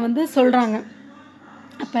பீப்புள்ஸ் கிட்ட வந்து சொல்கிறாங்க.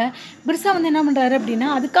 அப்போ பிர்சா வந்து என்ன பண்ணுறாரு அப்படின்னா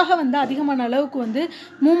அதுக்காக வந்து அதிகமான அளவுக்கு வந்து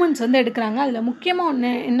மூமெண்ட்ஸ் வந்து எடுக்கிறாங்க. அதில் முக்கியமாக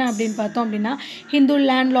ஒன்று என்ன அப்படின்னு பார்த்தோம் அப்படின்னா ஹிந்து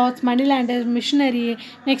லேண்ட் லாஸ், மணி லேண்டர்ஸ், மிஷினரி,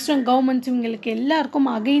 நெக்ஸ்ட் கவர்மெண்ட்ஸ் இவங்களுக்கு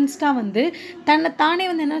எல்லாருக்கும் அகெயின்ஸ்டாக வந்து தன்னை தானே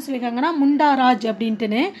வந்து என்ன சொல்லியிருக்காங்கன்னா முண்டாராஜ்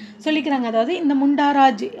அப்படின்ட்டுன்னு சொல்லிக்கிறாங்க. அதாவது இந்த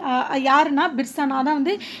முண்டாராஜ் யாருன்னா பிர்சானா தான்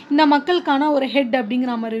வந்து இந்த மக்களுக்கான ஒரு ஹெட்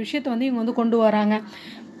அப்படிங்கிற மாதிரி விஷயத்தை வந்து இவங்க வந்து கொண்டு வராங்க.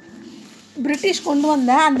 பிரிட்டிஷ் கொண்டு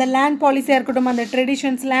வந்த அந்த லேண்ட் பாலிசியாக இருக்கட்டும், அந்த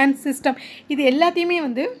ட்ரெடிஷன்ஸ், லேண்ட் சிஸ்டம், இது எல்லாத்தையுமே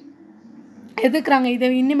வந்து எதுக்குறாங்க.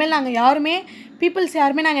 இதை இனிமேல் நாங்கள் யாருமே பீப்புள்ஸ்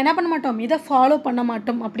யாருமே நாங்கள் என்ன பண்ண மாட்டோம், இதை ஃபாலோ பண்ண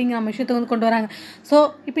மாட்டோம் அப்படிங்கிற விஷயத்தை வந்து கொண்டு வராங்க. ஸோ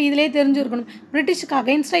இப்போ இதிலே தெரிஞ்சுருக்கணும், பிரிட்டிஷ்க்கு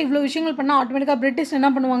அகைன்ஸ்டாக இவ்வளோ விஷயங்கள் பண்ணால் ஆட்டோமேட்டிக்காக பிரிட்டிஷ் என்ன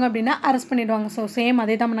பண்ணுவாங்க அப்படின்னா அரெஸ்ட் பண்ணிடுவாங்க. ஸோ சேம்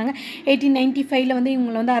அதே தான் பண்ணாங்க. 1895 வந்து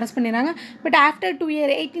இவங்களை வந்து அரெஸ்ட் பண்ணிடுறாங்க. பட் ஆஃப்டர் 2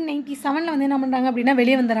 years 1897 வந்து என்ன பண்ணுறாங்க அப்படின்னா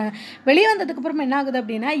வெளியே வந்துடுறாங்க. வெளியே வந்ததுக்கப்புறம் என்ன ஆகுது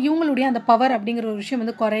அப்படின்னா இவங்களுடைய அந்த பவர் அப்படிங்கிற ஒரு விஷயம்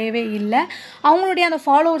வந்து குறையவே இல்லை. அவங்களுடைய அந்த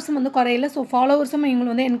ஃபாலோவர்ஸும் வந்து குறையில. ஸோ ஃபாலோவர்ஸும்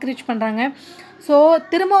இவங்களை வந்து என்கரேஜ் பண்ணுறாங்க. ஸோ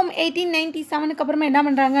திரும்பவும் 1897 அப்புறமா என்ன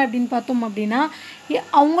பண்ணுறாங்க அப்படின்னு பார்த்தோம் அப்படின்னா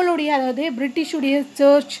அவங்களுடைய, அதாவது பிரிட்டிஷுடைய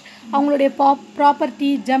சர்ச், அவங்களுடைய ப்ராப்பர்ட்டி,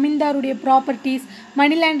 ஜமீன்தாருடைய ப்ராப்பர்ட்டிஸ்,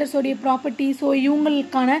 மணிலேண்டர்ஸோடைய ப்ராப்பர்ட்டி, ஸோ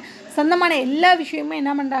இவங்களுக்கான சொந்தமான எல்லா விஷயமுமே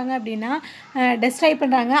என்ன பண்ணுறாங்க அப்படின்னா டெஸ்ட்ராய்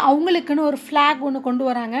பண்ணுறாங்க. அவங்களுக்குன்னு ஒரு ஃப்ளாக் ஒன்று கொண்டு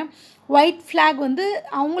வராங்க. ஒயிட் ஃப்ளாக் வந்து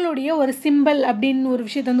அவங்களுடைய ஒரு சிம்பிள் அப்படின்னு ஒரு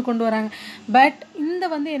விஷயத்தை வந்து கொண்டு வராங்க. பட் இந்த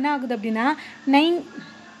வந்து என்ன ஆகுது அப்படின்னா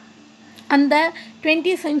அந்த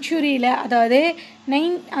 20th century, அதாவது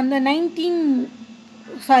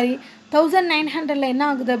 1900 என்ன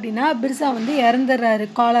ஆகுது அப்படின்னா பிர்சா வந்து இறந்துடுறாரு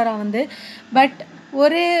காலரா வந்து. பட்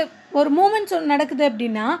ஒரு மூமெண்ட்ஸ் ஒன்று நடக்குது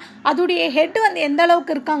அப்படின்னா அதோடைய ஹெட் வந்து எந்த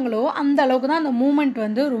அளவுக்கு இருக்காங்களோ அந்த அளவுக்கு தான் அந்த மூமெண்ட்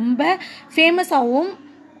வந்து ரொம்ப ஃபேமஸாகவும்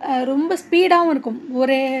ரொம்ப ஸ்பீடாகவும் இருக்கும்.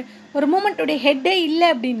 ஒரு மூமெண்ட்டுடைய ஹெட்டே இல்லை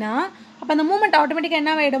அப்படின்னா அப்போ அந்த மூமெண்ட் ஆட்டோமேட்டிக்காக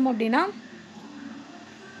என்ன ஆகிடும் அப்படின்னா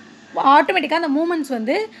ஆட்டோமேட்டிக்காக அந்த மூமெண்ட்ஸ்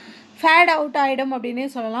வந்து ஃபேட் அவுட் ஆகிடும் அப்படின்னே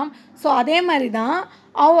சொல்லலாம். ஸோ அதே மாதிரி தான்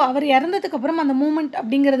அவர் இறந்ததுக்கப்புறம் அந்த மூமெண்ட்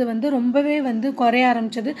அப்படிங்கிறது வந்து ரொம்பவே வந்து குறைய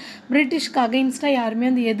ஆரம்பிச்சது. பிரிட்டிஷ்க்கு அகெயின்ஸ்டாக யாருமே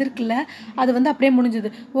வந்து எதிர்க்கல. அது வந்து அப்படியே முடிஞ்சது.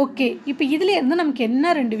 ஓகே, இப்போ இதில் இருந்து நமக்கு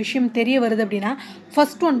என்ன 2 விஷயம் தெரிய வருது அப்படின்னா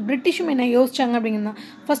ஃபர்ஸ்ட் ஒன், பிரிட்டிஷும் என்ன யோசிச்சாங்க அப்படிங்கிறது.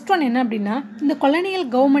 ஃபர்ஸ்ட் ஒன் என்ன அப்படின்னா இந்த கொலனியல்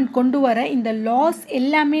கவர்மெண்ட் கொண்டு வர இந்த லாஸ்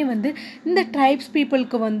எல்லாமே வந்து இந்த ட்ரைப்ஸ்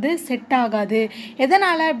பீப்புளுக்கு வந்து செட் ஆகாது.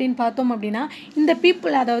 எதனால் அப்படின்னு பார்த்தோம் அப்படின்னா இந்த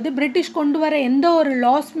பீப்புள், அதாவது பிரிட்டிஷ் கொண்டு வர எந்த ஒரு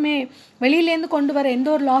லாஸுமே, வெளியிலேருந்து கொண்டு வர எந்த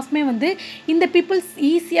ஒரு லாஸுமே வந்து இந்த பீப்புள்ஸ்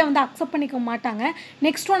ஈஸியாக வந்து அக்செப்ட் பண்ணிக்க மாட்டாங்க.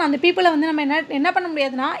 நெக்ஸ்ட் ஒன், அந்த பீப்புளை வந்து நம்ம என்ன பண்ண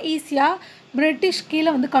முடியாதுன்னா ஈஸியாக பிரிட்டிஷ் கீழே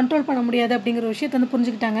வந்து கண்ட்ரோல் பண்ண முடியாது அப்படிங்கிற விஷயத்தை வந்து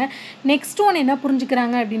புரிஞ்சுக்கிட்டாங்க. நெக்ஸ்ட் ஒன் என்ன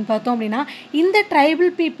புரிஞ்சுக்கிறாங்க அப்படின்னு பார்த்தோம் அப்படின்னா இந்த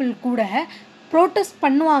ட்ரைபல் பீப்புள் கூட ப்ரோட்டஸ்ட்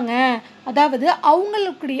பண்ணுவாங்க. அதாவது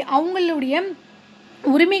அவங்களுடைய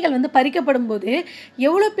உரிமைகள் வந்து பறிக்கப்படும் போது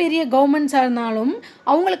எவ்வளோ பெரிய கவர்மெண்ட்ஸாக இருந்தாலும்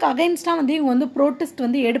அவங்களுக்கு அகைன்ஸ்டாக வந்து இவங்க வந்து ப்ரோட்டஸ்ட்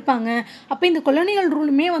வந்து எடுப்பாங்க. அப்போ இந்த கொலோனியல்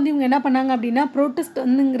ரூலுமே வந்து இவங்க என்ன பண்ணாங்க அப்படின்னா ப்ரோட்டஸ்ட்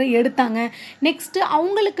வந்துங்கிற எடுத்தாங்க. நெக்ஸ்ட்டு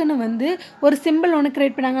அவங்களுக்குன்னு வந்து ஒரு சிம்பிள் ஒன்று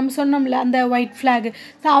க்ரியேட் பண்ணாங்க. நம்ம சொன்னோம்ல அந்த ஒயிட் ஃப்ளாக்.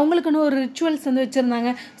 ஸோ அவங்களுக்குன்னு ஒரு ரிச்சுவல்ஸ் வந்து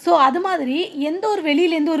வச்சுருந்தாங்க. ஸோ அது மாதிரி எந்த ஒரு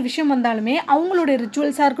வெளியிலேருந்து ஒரு விஷயம் வந்தாலுமே அவங்களுடைய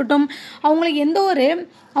ரிச்சுவல்ஸாக இருக்கட்டும், அவங்களுக்கு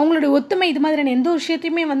அவங்களுடைய ஒத்துமை, இது மாதிரியான எந்த ஒரு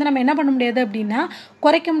விஷயத்தையுமே வந்து நம்ம என்ன பண்ண முடியாது அப்படின்னா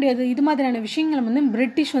குறைக்க முடியாது. இது மாதிரியான விஷயங்களை வந்து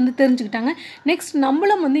பிரிட்டிஷ் வந்து தெரிஞ்சுக்கிட்டாங்க. நெக்ஸ்ட்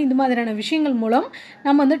நம்மளும் வந்து இந்த மாதிரியான விஷயங்கள் மூலம்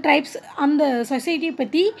நம்ம வந்து ட்ரைப்ஸ் அந்த சொசைட்டியை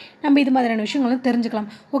பற்றி நம்ம இது மாதிரியான விஷயங்கள் வந்து தெரிஞ்சுக்கலாம்.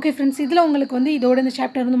 ஓகே ஃப்ரெண்ட்ஸ், இதில் உங்களுக்கு வந்து இதோட இந்த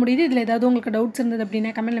சாப்டர் வந்து முடியுது. இதில் ஏதாவது உங்களுக்கு டவுட்ஸ் இருந்தது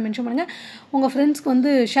அப்படின்னா கமெண்ட்டில் மென்ஷன் பண்ணுங்கள். உங்கள் ஃப்ரெண்ட்ஸ்க்கு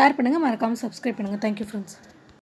வந்து ஷேர் பண்ணுங்கள். மறக்காமல் சப்ஸ்கிரைப் பண்ணுங்கள். Thank you friends.